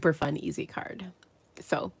just a super fun, easy card.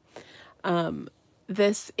 So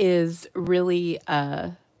this is really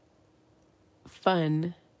a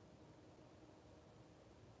fun.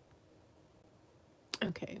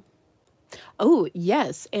 Okay. Oh,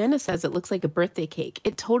 yes. Anna says it looks like a birthday cake.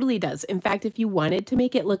 It totally does. In fact, if you wanted to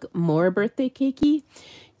make it look more birthday cakey,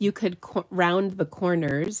 you could round the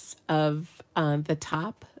corners of the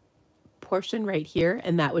top portion right here,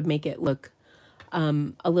 and that would make it look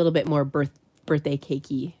a little bit more birthday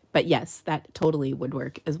cakey. But yes, that totally would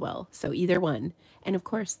work as well. So either one. And of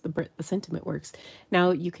course, the sentiment works.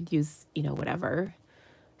 Now you could use, you know, whatever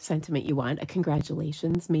sentiment you want, a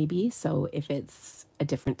congratulations maybe. So if it's a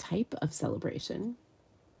different type of celebration,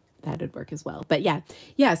 that would work as well. But yeah.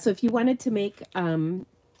 So if you wanted to make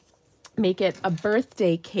it a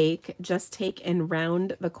birthday cake, just take and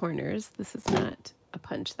round the corners. This is not a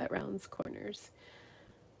punch that rounds corners.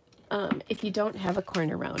 If you don't have a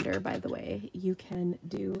corner rounder, by the way, you can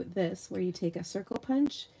do this where you take a circle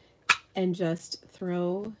punch and just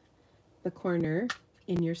throw the corner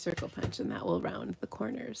in your circle punch, and that will round the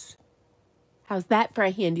corners. How's that for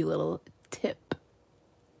a handy little tip?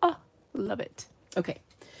 Oh, love it. Okay,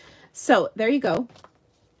 so there you go.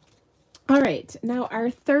 All right, now our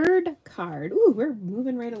third card. Ooh, we're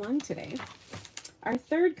moving right along today. Our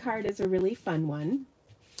third card is a really fun one.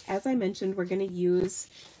 As I mentioned, we're going to use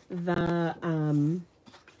the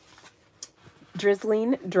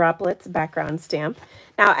Drizzling Droplets background stamp.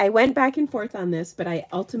 Now, I went back and forth on this, but I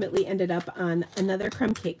ultimately ended up on another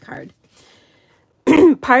crumb cake card.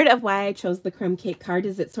 Part of why I chose the crumb cake card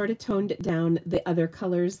is it sort of toned down the other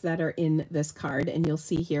colors that are in this card, and you'll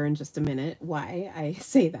see here in just a minute why I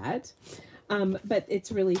say that. But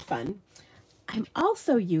it's really fun. I'm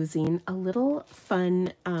also using a little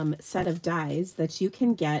fun set of dies that you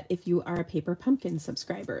can get if you are a Paper Pumpkin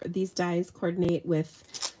subscriber. These dies coordinate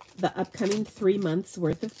with the upcoming 3 months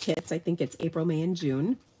worth of kits. I think it's April, May, and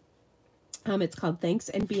June. It's called Thanks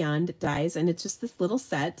and Beyond Dies, and it's just this little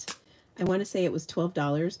set. I want to say it was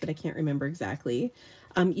 $12, but I can't remember exactly.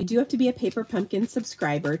 You do have to be a Paper Pumpkin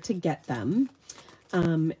subscriber to get them.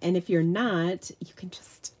 And if you're not, you can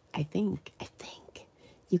just, I think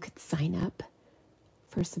you could sign up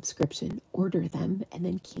for a subscription, order them, and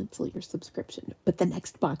then cancel your subscription. But the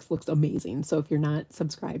next box looks amazing. So if you're not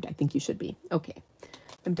subscribed, I think you should be. Okay,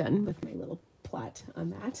 I'm done with my little plot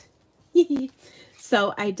on that.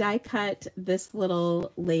 So I die cut this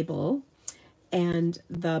little label and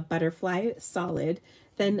the butterfly solid.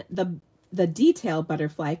 Then the detail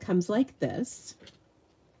butterfly comes like this.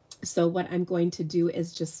 So what I'm going to do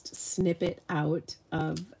is just snip it out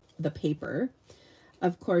of the paper.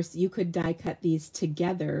 Of course, you could die cut these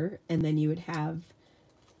together, and then you would have,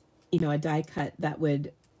 you know, a die cut that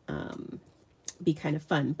would be kind of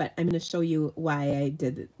fun. But I'm going to show you why I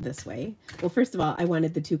did it this way. Well, first of all, I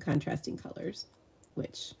wanted the two contrasting colors,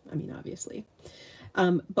 which, I mean, obviously.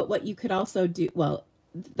 But what you could also do, well,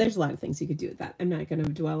 there's a lot of things you could do with that. I'm not going to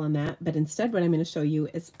dwell on that. But instead, what I'm going to show you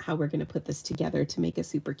is how we're going to put this together to make a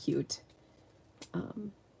super cute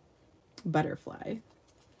butterfly.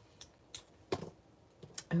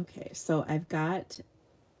 Okay, so I've got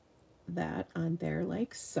that on there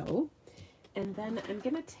like so. And then I'm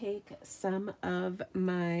going to take some of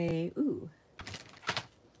my, ooh,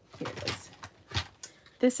 here it is.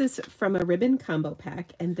 This is from a ribbon combo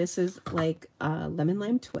pack, and this is like a lemon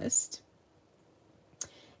lime twist.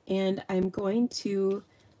 And I'm going to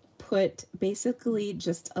put basically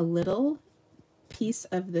just a little piece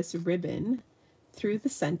of this ribbon through the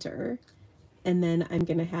center. And then I'm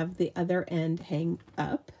going to have the other end hang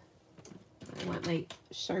up. I want like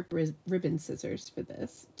sharp ribbon scissors for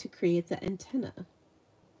this to create the antenna.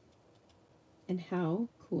 And how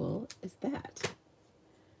cool is that?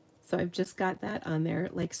 So I've just got that on there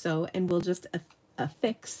like so, and we'll just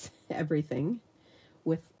affix everything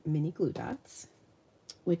with mini glue dots,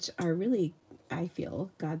 which are really, I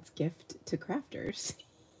feel, God's gift to crafters.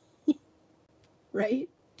 Right?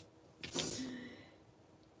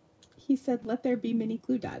 He said, let there be mini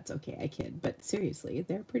glue dots. Okay, I kid, but seriously,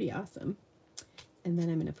 they're pretty awesome. And then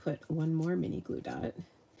I'm going to put one more mini glue dot.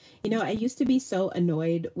 You know, I used to be so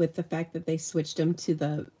annoyed with the fact that they switched them to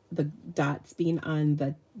the dots being on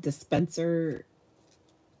the dispenser,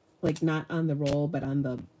 like not on the roll, but on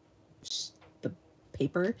the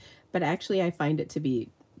paper. But actually, I find it to be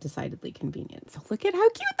decidedly convenient. So look at how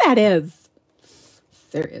cute that is.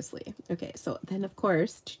 Seriously. Okay, so then of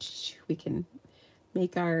course, we can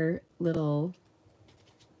make our little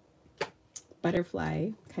butterfly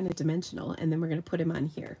kind of dimensional, and then we're going to put him on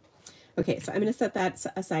here. Okay, so I'm going to set that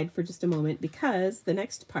aside for just a moment because the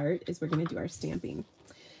next part is we're going to do our stamping.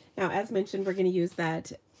 Now, as mentioned, we're going to use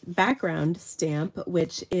that background stamp,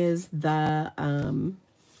 which is the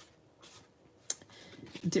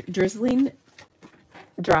drizzling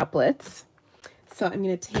droplets. So I'm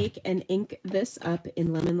going to take and ink this up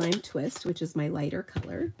in Lemon Lime Twist, which is my lighter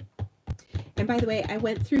color. And by the way, I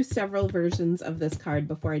went through several versions of this card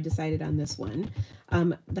before I decided on this one.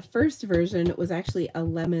 The first version was actually a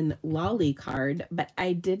Lemon Lolly card, but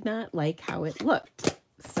I did not like how it looked.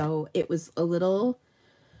 So it was a little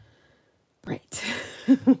bright.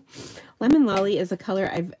 Lemon Lolly is a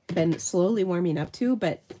color I've been slowly warming up to,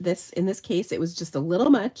 but in this case, it was just a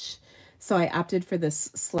little much. So I opted for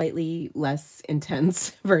this slightly less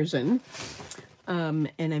intense version.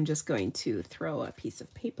 And I'm just going to throw a piece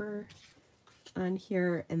of paper on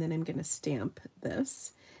here, and then I'm going to stamp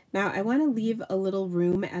this. Now I want to leave a little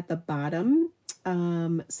room at the bottom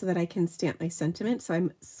so that I can stamp my sentiment. So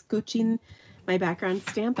I'm scooching my background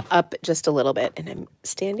stamp up just a little bit, and I'm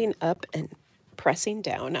standing up and pressing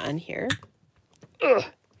down on here. Ugh.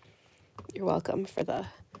 You're welcome for the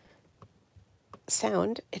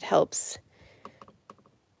sound. It helps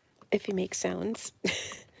if you make sounds.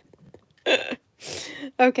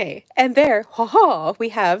 Okay, and there, we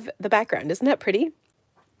have the background. Isn't that pretty?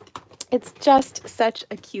 It's just such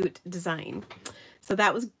a cute design. So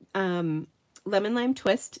that was Lemon Lime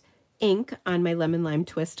Twist ink on my Lemon Lime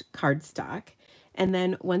Twist cardstock. And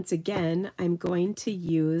then once again, I'm going to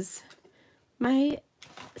use my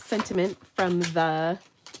sentiment from the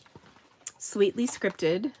Sweetly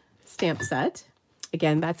Scripted stamp set.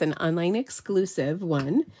 Again, that's an online exclusive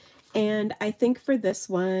one. And I think for this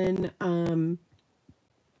one,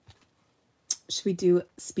 should we do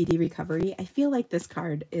Speedy Recovery? I feel like this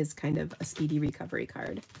card is kind of a Speedy Recovery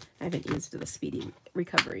card. I haven't used the Speedy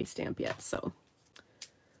Recovery stamp yet, so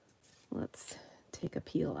let's take a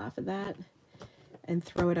peel off of that and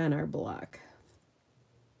throw it on our block.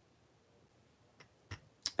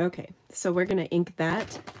 Okay, so we're going to ink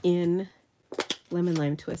that in Lemon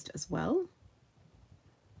Lime Twist as well.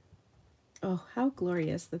 Oh, how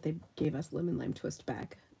glorious that they gave us Lemon Lime Twist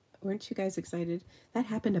back. Weren't you guys excited? That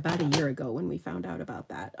happened about a year ago when we found out about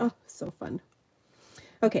that. Oh, so fun.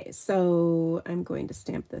 Okay, so I'm going to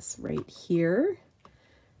stamp this right here.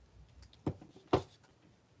 All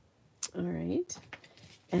right.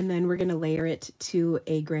 And then we're going to layer it to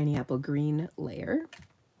a Granny Apple Green layer.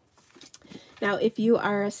 Now, if you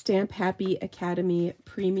are a Stamp Happy Academy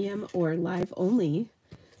Premium or Live Only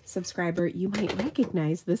subscriber, you might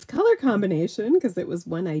recognize this color combination because it was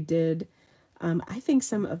one I did. I think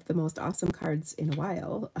some of the most awesome cards in a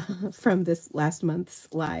while from this last month's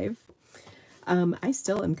live. I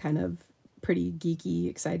still am kind of pretty geeky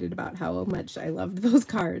excited about how much I loved those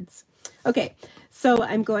cards. Okay, so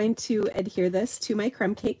I'm going to adhere this to my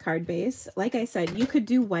crumb cake card base. Like I said, you could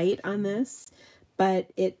do white on this,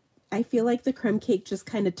 but I feel like the crumb cake just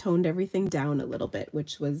kind of toned everything down a little bit,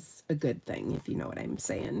 which was a good thing, if you know what I'm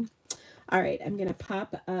saying. All right, I'm going to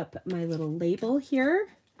pop up my little label here.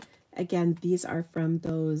 Again, these are from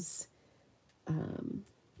those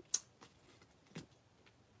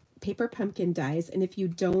paper pumpkin dies. And if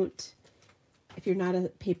you're not a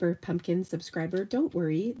paper pumpkin subscriber, don't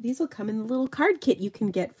worry. These will come in the little card kit you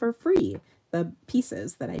can get for free. The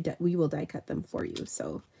pieces that we will die cut them for you.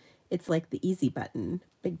 So it's like the easy button,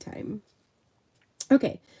 big time.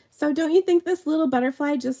 Okay, so don't you think this little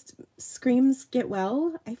butterfly just screams get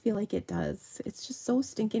well? I feel like it does. It's just so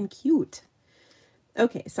stinking cute.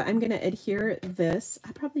 Okay, so I'm going to adhere this.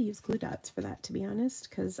 I'll probably use glue dots for that, to be honest,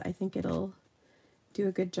 because I think it'll do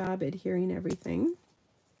a good job adhering everything.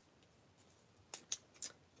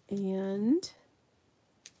 And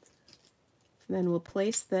then we'll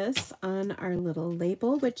place this on our little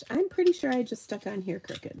label, which I'm pretty sure I just stuck on here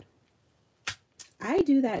crooked. I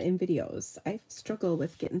do that in videos. I struggle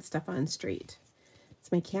with getting stuff on straight.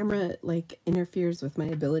 It's my camera like interferes with my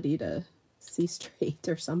ability to see straight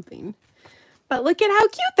or something. But look at how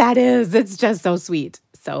cute that is. It's just so sweet.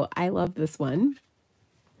 So I love this one.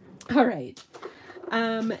 All right.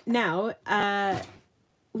 Now,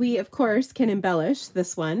 we of course can embellish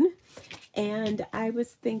this one. And I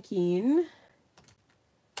was thinking,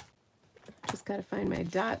 just got to find my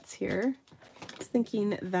dots here. I was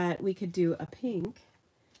thinking that we could do a pink,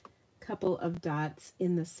 couple of dots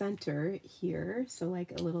in the center here. So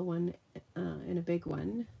like a little one and a big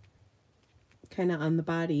one, kind of on the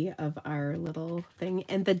body of our little thing.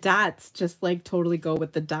 And the dots just like totally go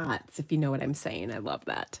with the dots, if you know what I'm saying. I love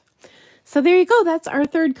that. So there you go. That's our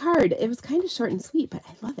third card. It was kind of short and sweet, but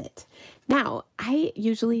I love it. Now, I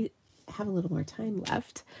usually have a little more time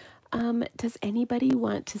left. Does anybody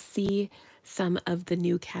want to see some of the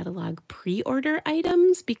new catalog pre-order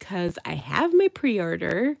items? Because I have my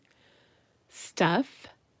pre-order stuff.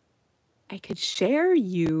 I could share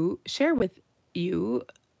with you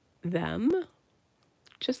them.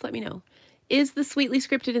 Just let me know. Is the Sweetly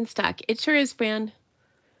Scripted in stock? It sure is, Fran.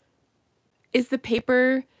 Is the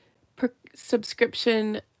paper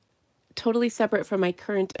subscription totally separate from my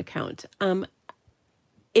current account?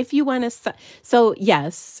 If you want to, so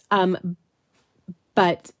yes,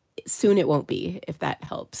 but soon it won't be, if that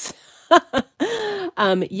helps.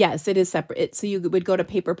 Yes, it is separate. So you would go to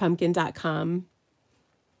paperpumpkin.com.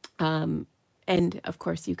 And of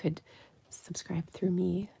course you could subscribe through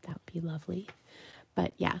me. That would be lovely.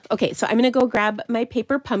 But yeah. Okay. So I'm going to go grab my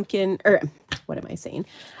paper pumpkin, or what am I saying?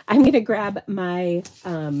 I'm going to grab my,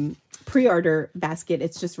 pre-order basket.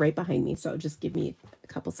 It's just right behind me. So just give me a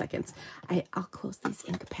couple seconds. I'll close these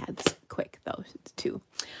ink pads quick though, too.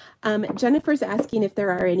 Jennifer's asking if there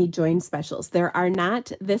are any join specials. There are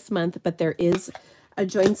not this month, but there is a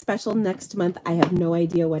join special next month. I have no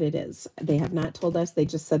idea what it is. They have not told us. They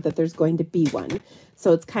just said that there's going to be one.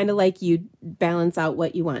 So it's kind of like you balance out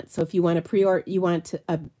what you want. So if you want a pre-order, you want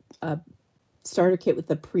a starter kit with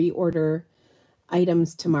the pre-order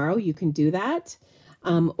items tomorrow, you can do that.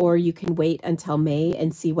 Or you can wait until May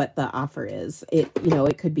and see what the offer is. It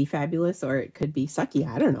could be fabulous or it could be sucky.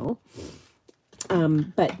 I don't know.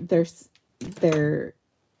 But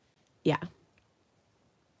yeah.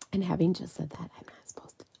 And having just said that,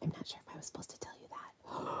 I'm not sure if I was supposed to tell you that.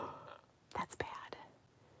 That's bad.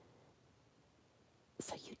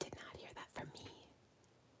 So you did not hear that from me.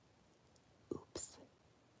 Oops.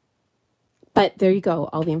 But there you go.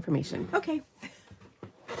 All the information. Okay.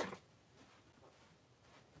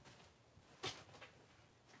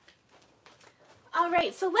 All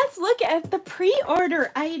right, so let's look at the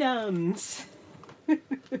pre-order items. Don't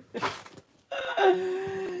get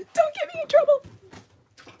me in trouble.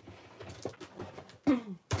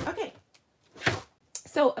 Okay.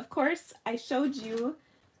 So, of course, I showed you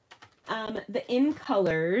the in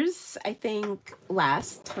colors, I think,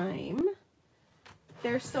 last time.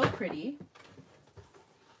 They're so pretty.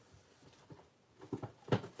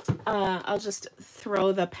 I'll just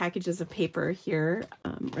throw the packages of paper here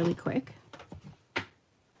really quick.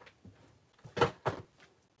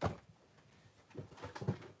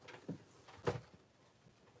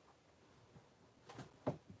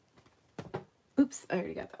 Oops, I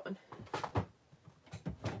already got that one.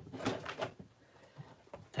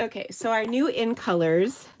 Okay, so our new in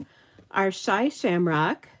colors are Shy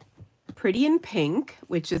Shamrock, Pretty in Pink,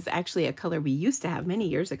 which is actually a color we used to have many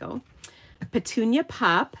years ago, Petunia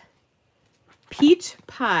Pop, Peach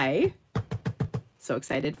Pie, so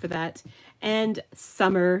excited for that, and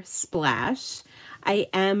Summer Splash. I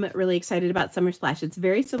am really excited about Summer Splash. It's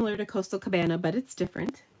very similar to Coastal Cabana, but it's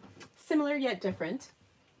different. Similar yet different.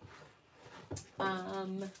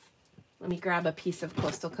 Let me grab a piece of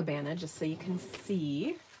Coastal Cabana just so you can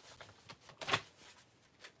see.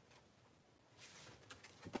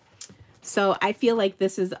 So I feel like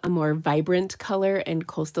this is a more vibrant color and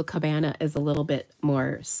Coastal Cabana is a little bit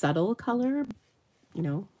more subtle color, you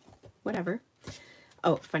know, whatever.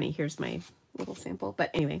 Oh, funny, here's my little sample, but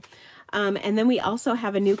anyway. And then we also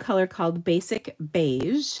have a new color called Basic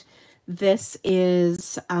Beige. This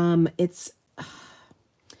is, it's,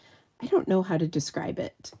 I don't know how to describe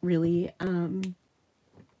it, really.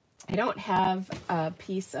 I don't have a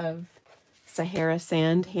piece of Sahara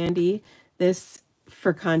sand handy. This,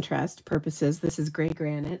 for contrast purposes, this is gray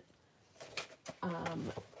granite.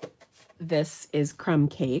 This is crumb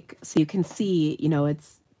cake. So you can see, you know,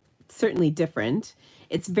 it's certainly different.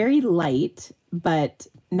 It's very light, but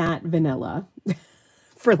not vanilla,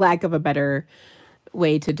 for lack of a better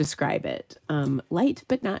way to describe it. Light,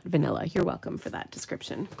 but not vanilla. You're welcome for that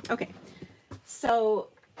description. Okay, so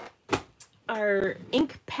our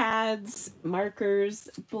ink pads, markers,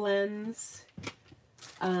 blends.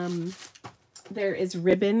 There is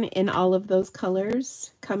ribbon in all of those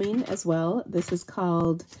colors coming as well. This is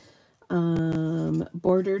called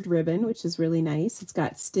bordered ribbon, which is really nice. It's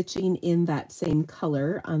got stitching in that same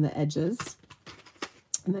color on the edges.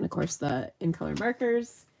 And then, of course, the in-color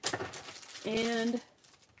markers and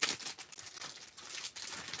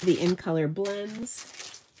the in-color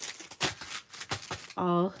blends,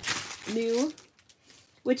 all new,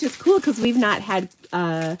 which is cool because we've not had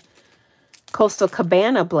Coastal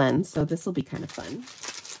Cabana blends, so this will be kind of fun.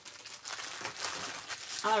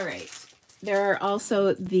 All right. There are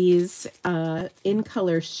also these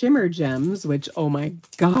in-color shimmer gems, which, oh my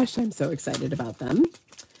gosh, I'm so excited about them.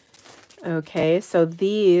 Okay, so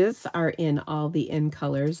these are in all the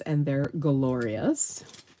in-colors, and they're glorious.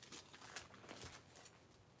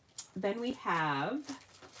 Then we have,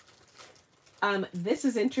 this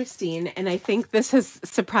is interesting, and I think this has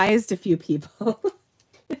surprised a few people.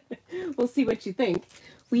 We'll see what you think.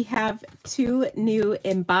 We have 2 new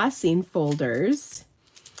embossing folders.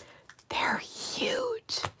 They're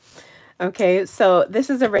huge. Okay, so this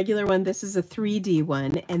is a regular one. This is a 3D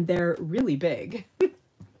one, and they're really big.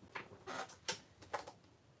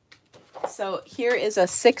 So here is a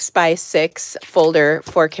 6x6 folder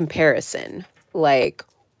for comparison. Like,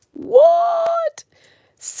 what?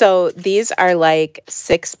 So these are like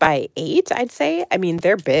 6x8, I'd say. I mean,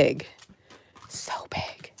 they're big. So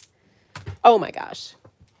big. Oh my gosh.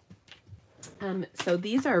 So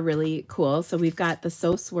these are really cool. So we've got the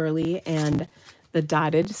So Swirly and the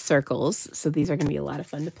dotted circles. So these are going to be a lot of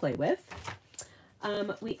fun to play with.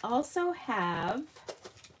 We also have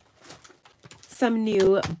some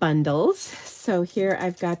new bundles. So here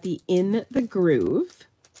I've got the In the Groove.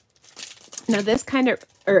 Now this kind of,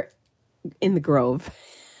 or In the Grove.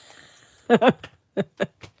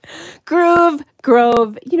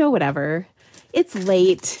 Grove, you know, whatever. It's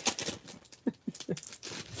late.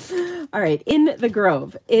 All right, In the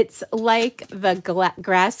Grove. It's like the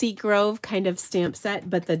Grassy Grove kind of stamp set,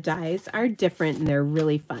 but the dies are different and they're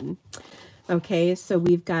really fun. Okay, so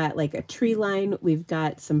we've got like a tree line. We've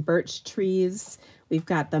got some birch trees. We've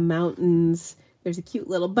got the mountains. There's a cute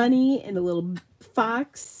little bunny and a little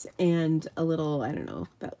fox and a little, I don't know,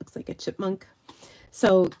 that looks like a chipmunk.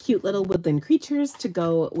 So cute little woodland creatures to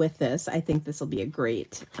go with this. I think this will be a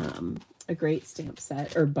great stamp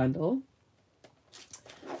set or bundle.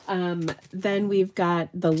 Then we've got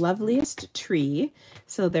the Loveliest Tree.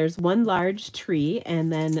 So there's one large tree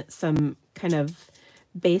and then some kind of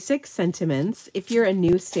basic sentiments. If you're a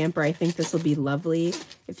new stamper, I think this will be lovely.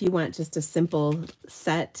 If you want just a simple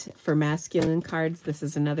set for masculine cards, this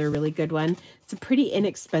is another really good one. It's a pretty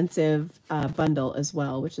inexpensive bundle as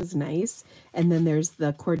well, which is nice. And then there's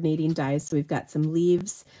the coordinating dies. So we've got some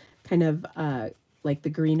leaves, kind of like the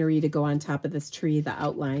greenery to go on top of this tree, the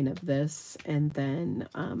outline of this, and then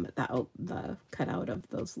the cutout of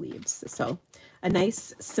those leaves. So a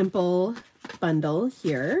nice simple bundle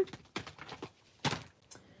here.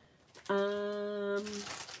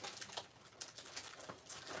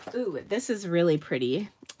 Ooh, this is really pretty.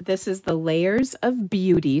 This is the Layers of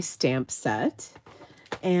Beauty stamp set,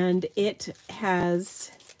 and it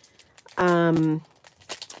has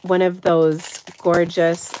one of those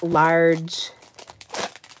gorgeous large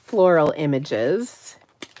floral images,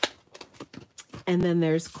 and then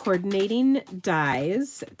there's coordinating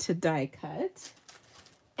dies to die cut.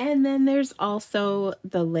 And then there's also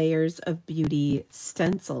the Layers of Beauty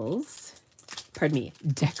stencils, pardon me,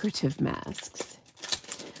 decorative masks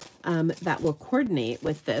that will coordinate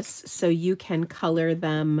with this. So you can color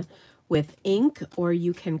them with ink, or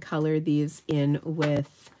you can color these in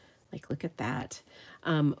with, like, look at that,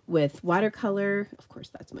 with watercolor. Of course,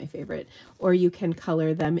 that's my favorite. Or you can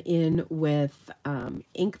color them in with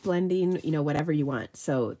ink blending, you know, whatever you want.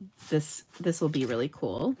 So this will be really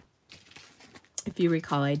cool. If you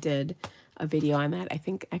recall, I did a video on that, I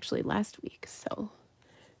think actually last week. So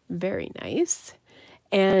very nice.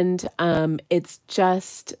 And it's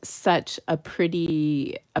just such a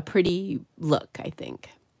pretty look, I think.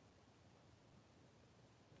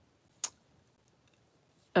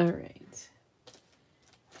 All right.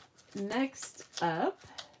 Next up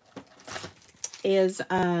is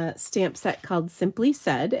a stamp set called Simply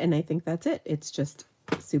Said, and I think that's it. It's just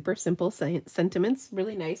super simple sentiments,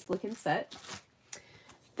 really nice looking set.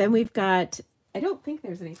 Then we've got, I don't think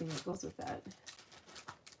there's anything that goes with that.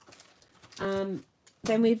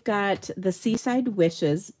 Then we've got the Seaside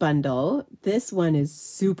Wishes bundle. This one is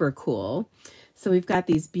super cool. So we've got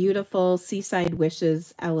these beautiful Seaside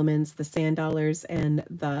Wishes elements, the sand dollars and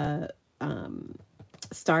the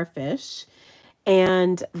starfish.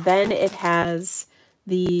 And then it has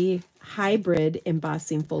the hybrid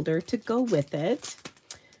embossing folder to go with it,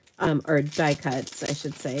 or die cuts, I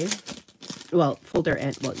should say. well, folder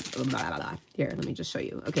and, well, blah, blah, blah. Here, let me just show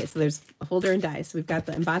you. Okay, so there's a folder and die. So we've got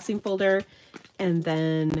the embossing folder and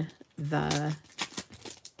then the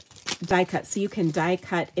die cut. So you can die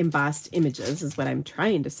cut embossed images is what I'm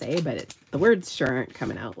trying to say, but the words sure aren't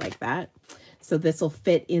coming out like that. So this will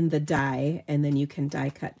fit in the die, and then you can die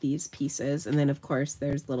cut these pieces. And then, of course,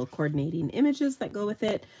 there's little coordinating images that go with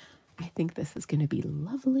it. I think this is going to be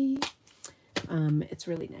lovely. It's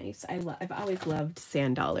really nice. I've always loved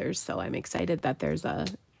sand dollars, so I'm excited that there's a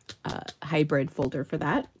hybrid folder for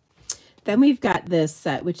that. Then we've got this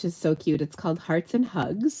set, which is so cute. It's called Hearts and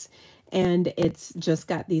Hugs, and it's just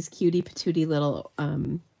got these cutie patootie little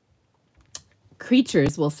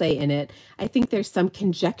creatures, we'll say, in it. I think there's some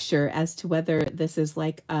conjecture as to whether this is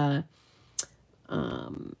like a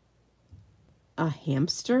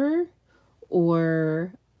hamster,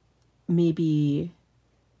 or maybe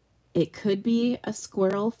it could be a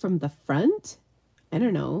squirrel from the front. I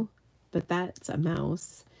don't know, but that's a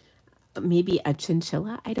mouse. Maybe a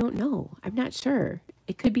chinchilla. I don't know. I'm not sure.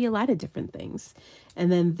 It could be a lot of different things.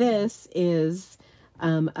 And then this is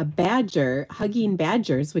a badger hugging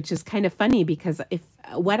badgers, which is kind of funny because if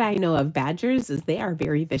what I know of badgers is they are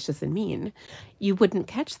very vicious and mean. You wouldn't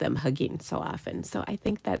catch them hugging so often. So I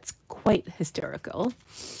think that's quite hysterical.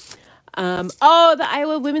 Oh, the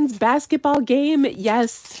Iowa women's basketball game.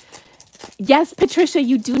 Yes. Yes, Patricia,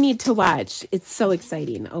 you do need to watch. It's so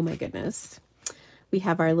exciting. Oh my goodness. We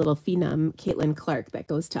have our little phenom, Caitlin Clark, that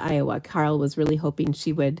goes to Iowa. Carl was really hoping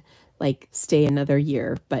she would like stay another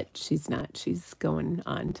year, but she's not. She's going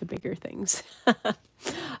on to bigger things.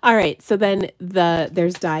 All right. So then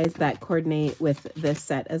there's dies that coordinate with this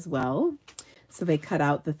set as well. So they cut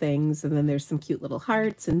out the things, and then there's some cute little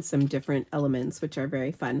hearts and some different elements, which are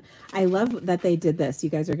very fun. I love that they did this. You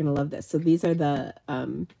guys are going to love this. So these are the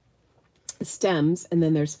stems, and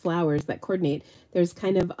then there's flowers that coordinate. There's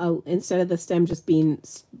kind of instead of the stem just being,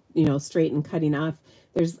 you know, straight and cutting off,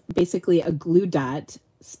 there's basically a glue dot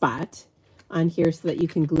spot on here so that you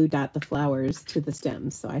can glue dot the flowers to the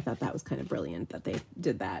stems. So I thought that was kind of brilliant that they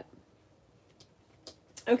did that.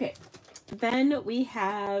 Okay, then we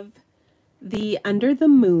have the Under the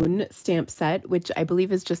Moon stamp set, which I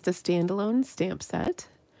believe is just a standalone stamp set,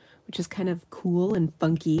 which is kind of cool and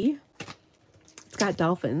funky. It's got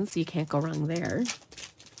dolphins, so you can't go wrong there.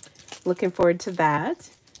 Looking forward to that.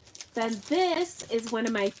 Then this is one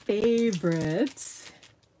of my favorites.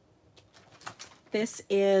 This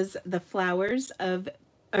is the Flowers of,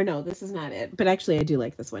 or no, this is not it, but actually I do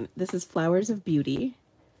like this one. This is Flowers of Beauty.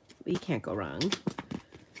 You can't go wrong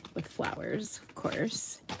with flowers, of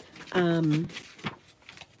course.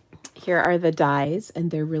 Here are the dies,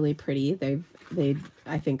 and they're really pretty. They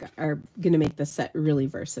I think are going to make the set really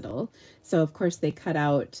versatile. So of course they cut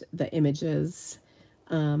out the images,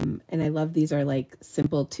 and I love these are like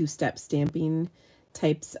simple two-step stamping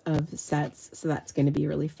types of sets. So that's going to be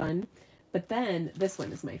really fun. But then this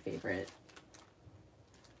one is my favorite.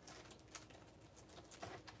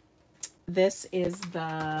 This is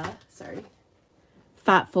the, sorry,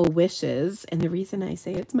 Thoughtful Wishes, and the reason I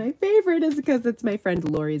say it's my favorite is because it's my friend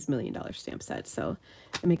Lori's $1 Million stamp set, so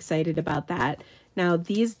I'm excited about that. Now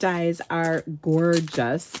these dies are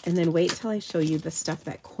gorgeous, and then wait till I show you the stuff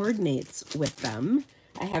that coordinates with them.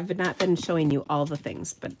 I have not been showing you all the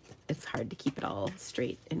things, but it's hard to keep it all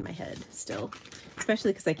straight in my head still,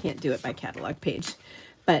 especially because I can't do it by catalog page.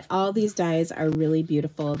 But all these dies are really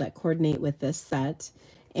beautiful that coordinate with this set.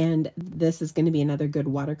 And this is going to be another good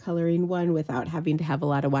watercoloring one without having to have a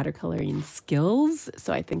lot of watercoloring skills.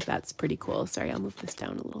 So I think that's pretty cool. Sorry, I'll move this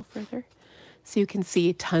down a little further so you can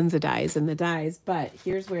see tons of dies in the dies. But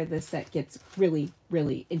here's where this set gets really,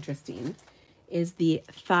 really interesting, is the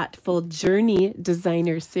Thoughtful Journey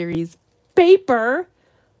Designer Series paper.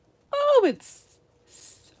 Oh, it's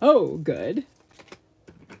so good.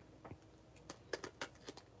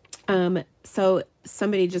 So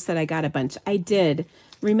somebody just said I got a bunch. I did.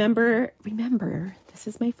 Remember, this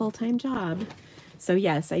is my full-time job. So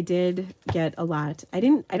yes, I did get a lot. I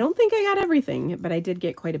don't think I got everything, but I did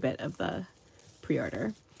get quite a bit of the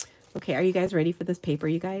pre-order. Okay, are you guys ready for this paper,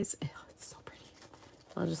 you guys? Oh, it's so pretty.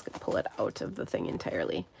 I'll just pull it out of the thing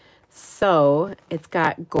entirely. So it's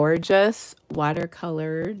got gorgeous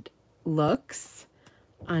watercolored looks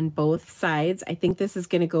on both sides. I think this is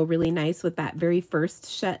going to go really nice with that very first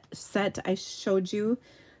set I showed you.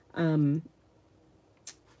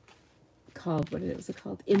 Called, what was it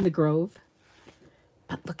called? In the Grove.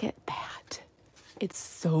 But look at that. It's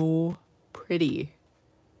so pretty.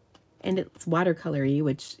 And it's watercolory,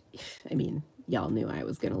 which, I mean, y'all knew I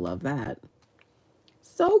was going to love that.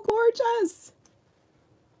 So gorgeous.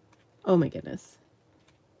 Oh my goodness.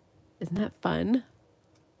 Isn't that fun?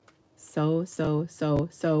 So, so, so,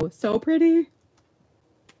 so, so pretty.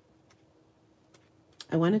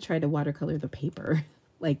 I want to try to watercolor the paper,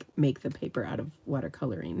 like make the paper out of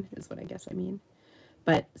watercoloring is what I guess I mean.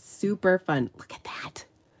 But super fun. Look at that.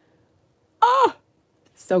 Oh,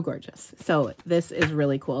 so gorgeous. So this is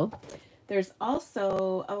really cool. There's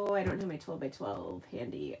also, oh, I don't have my 12 by 12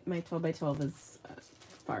 handy. My 12 by 12 is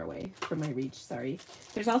far away from my reach, sorry.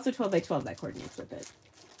 There's also 12 by 12 that coordinates with it.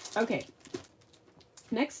 Okay,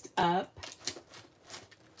 next up,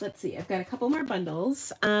 let's see, I've got a couple more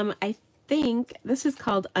bundles. I think this is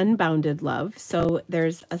called Unbounded Love. So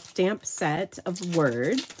there's a stamp set of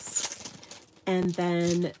words, and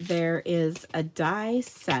then there is a die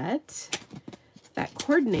set that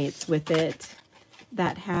coordinates with it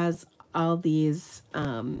that has all these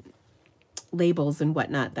labels and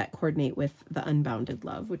whatnot that coordinate with the Unbounded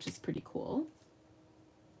Love, which is pretty cool.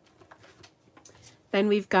 Then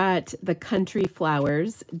we've got the Country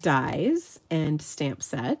Flowers dies and stamp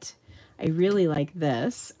set. I really like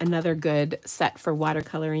this. Another good set for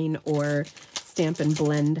watercoloring or stamp and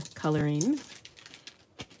blend coloring.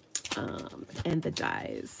 And the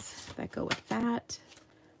dies that go with that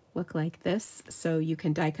look like this. So you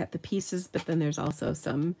can die cut the pieces, but then there's also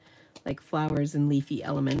some like flowers and leafy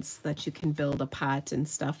elements that you can build a pot and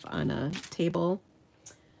stuff on a table.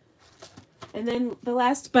 And then the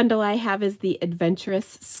last bundle I have is the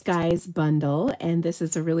Adventurous Skies bundle, and this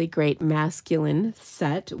is a really great masculine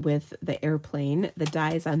set with the airplane. The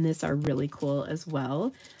dies on this are really cool as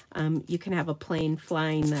well. You can have a plane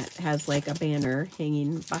flying that has like a banner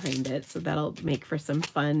hanging behind it, so that'll make for some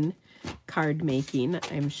fun card making,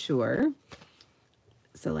 I'm sure.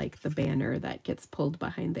 So like the banner that gets pulled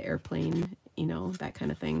behind the airplane, you know, that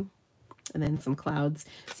kind of thing. And then some clouds.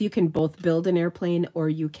 So you can both build an airplane or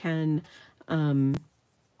you can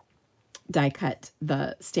die cut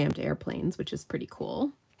the stamped airplanes, which is pretty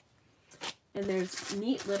cool. And there's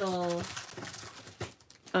neat little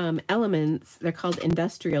elements. They're called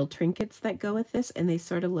industrial trinkets that go with this, and they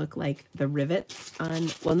sort of look like the rivets on,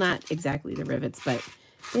 well, not exactly the rivets, but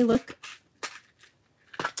they look,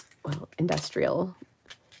 well, industrial.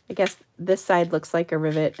 I guess this side looks like a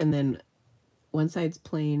rivet, and then one side's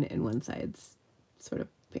plain and one side's sort of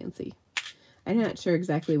fancy. I'm not sure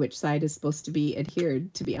exactly which side is supposed to be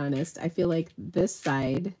adhered, to be honest. I feel like this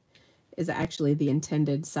side is actually the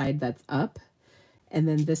intended side that's up, and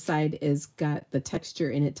then this side is got the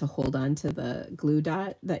texture in it to hold on to the glue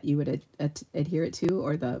dot that you would adhere it to,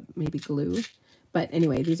 or the maybe glue. But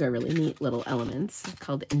anyway, these are really neat little elements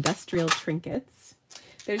called industrial trinkets.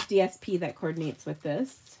 There's DSP that coordinates with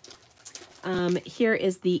this. Here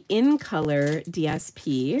is the In Color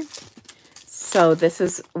DSP. So this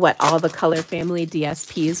is what all the Color Family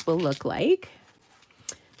DSPs will look like.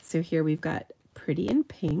 So here we've got Pretty in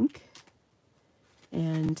Pink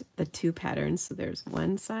and the two patterns. So there's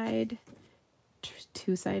one side,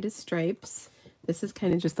 two-sided stripes. This is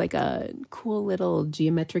kind of just like a cool little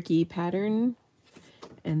geometric-y pattern,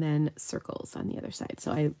 and then circles on the other side.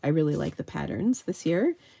 So I really like the patterns this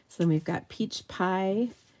year. So then we've got Peach Pie,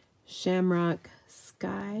 Shamrock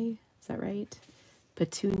Sky, is that right?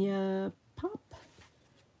 Petunia Pop,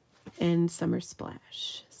 and Summer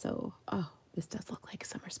Splash. So, oh, this does look like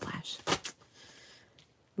Summer Splash.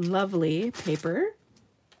 Lovely paper.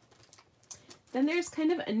 Then there's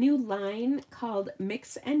kind of a new line called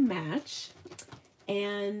Mix and Match.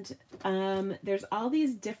 And there's all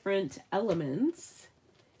these different elements.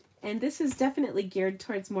 And this is definitely geared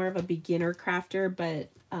towards more of a beginner crafter, but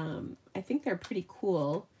I think they're pretty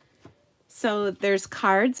cool. So there's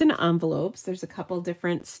cards and envelopes. There's a couple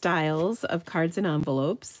different styles of cards and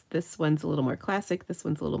envelopes. This one's a little more classic. This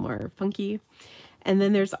one's a little more funky. And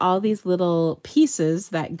then there's all these little pieces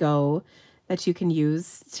that go that you can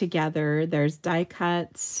use together. There's die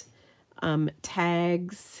cuts,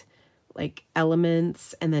 tags, like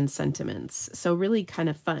elements, and then sentiments. So really kind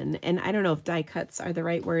of fun. And I don't know if die cuts are the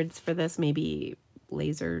right words for this. Maybe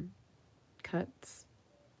laser cuts.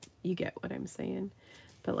 You get what I'm saying.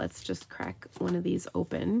 But let's just crack one of these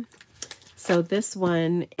open. So this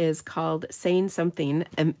one is called Saying Something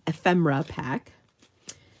Ephemera Pack.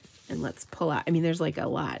 And let's pull out, I mean, there's like a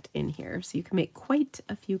lot in here, so you can make quite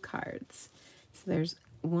a few cards. So there's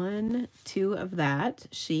 1, 2 of that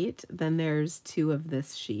sheet. Then there's 2 of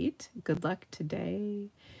this sheet. Good luck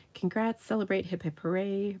today. Congrats, celebrate, hip hip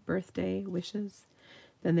hooray, birthday, wishes.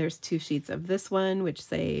 Then there's 2 sheets of this one, which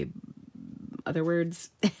say other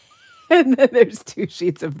words. And then there's 2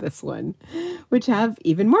 sheets of this one, which have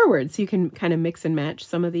even more words. So you can kind of mix and match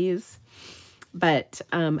some of these. But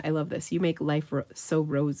I love this. You make life so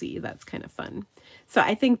rosy. That's kind of fun. So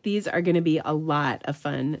I think these are going to be a lot of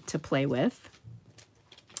fun to play with.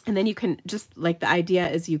 And then you can just, like, the idea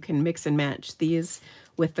is you can mix and match these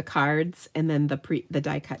with the cards and then the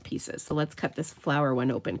die cut pieces. So let's cut this flower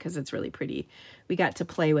one open because it's really pretty. We got to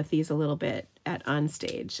play with these a little bit at On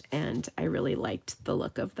Stage, and I really liked the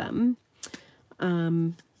look of them.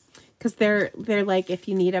 Because they're like, if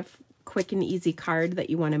you need a quick and easy card that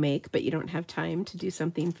you want to make, but you don't have time to do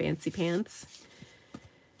something fancy pants.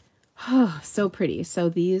 Oh, so pretty. So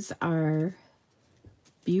these are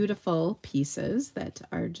beautiful pieces that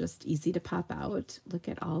are just easy to pop out. Look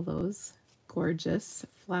at all those gorgeous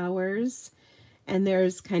flowers. And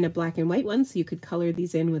there's kind of black and white ones, so you could color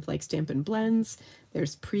these in with like Stampin' Blends.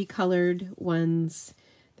 There's pre-colored ones.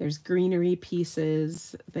 There's greenery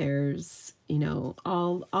pieces. There's, you know,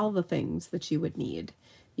 all the things that you would need.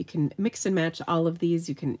 You can mix and match all of these.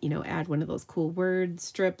 You can, you know, add one of those cool word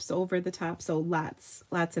strips over the top. So lots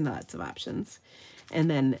and lots of options. And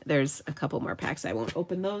then there's a couple more packs. I won't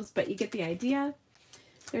open those, but you get the idea.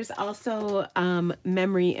 There's also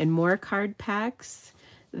Memory and More card packs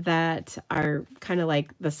that are kind of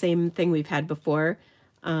like the same thing we've had before.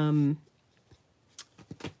 And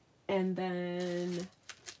then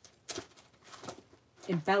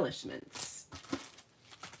embellishments.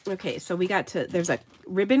 Okay, so we got to, there's a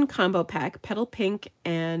ribbon combo pack, petal pink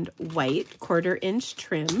and white, 1/4 inch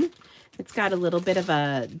trim. It's got a little bit of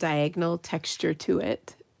a diagonal texture to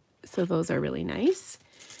it, so those are really nice.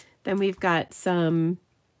 Then we've got some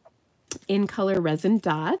in color resin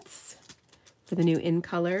dots for the new in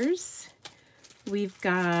colors. We've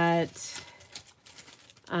got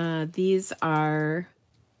these are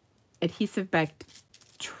adhesive backed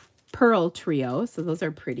pearl trio, so those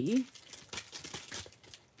are pretty.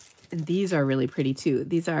 And these are really pretty too.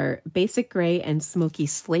 These are basic gray and smoky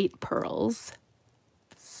slate pearls.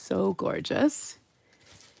 So gorgeous.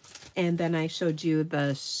 And then I showed you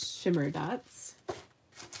the shimmer dots.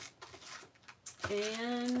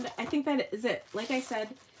 And I think that is it. Like I said,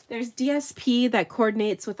 there's DSP that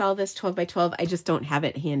coordinates with all this 12 by 12. I just don't have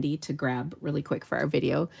it handy to grab really quick for our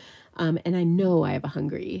video. And I know I have a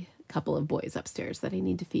hungry couple of boys upstairs that I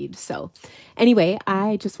need to feed. So anyway,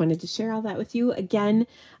 I just wanted to share all that with you. Again,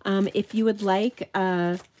 if you would like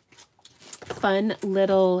a fun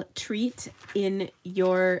little treat in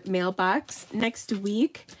your mailbox next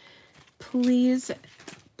week, please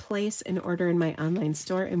place an order in my online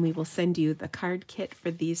store and we will send you the card kit for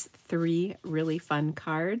these 3 really fun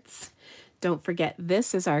cards. Don't forget,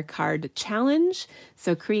 this is our card challenge.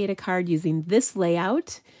 So create a card using this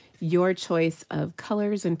layout, your choice of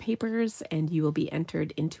colors and papers, and you will be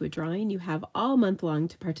entered into a drawing. You have all month long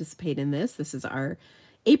to participate in this. This is our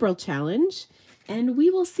April challenge. And we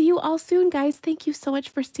will see you all soon, guys. Thank you so much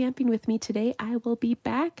for stamping with me today. I will be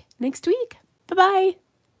back next week. Bye-bye.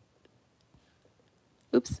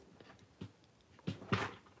 Oops.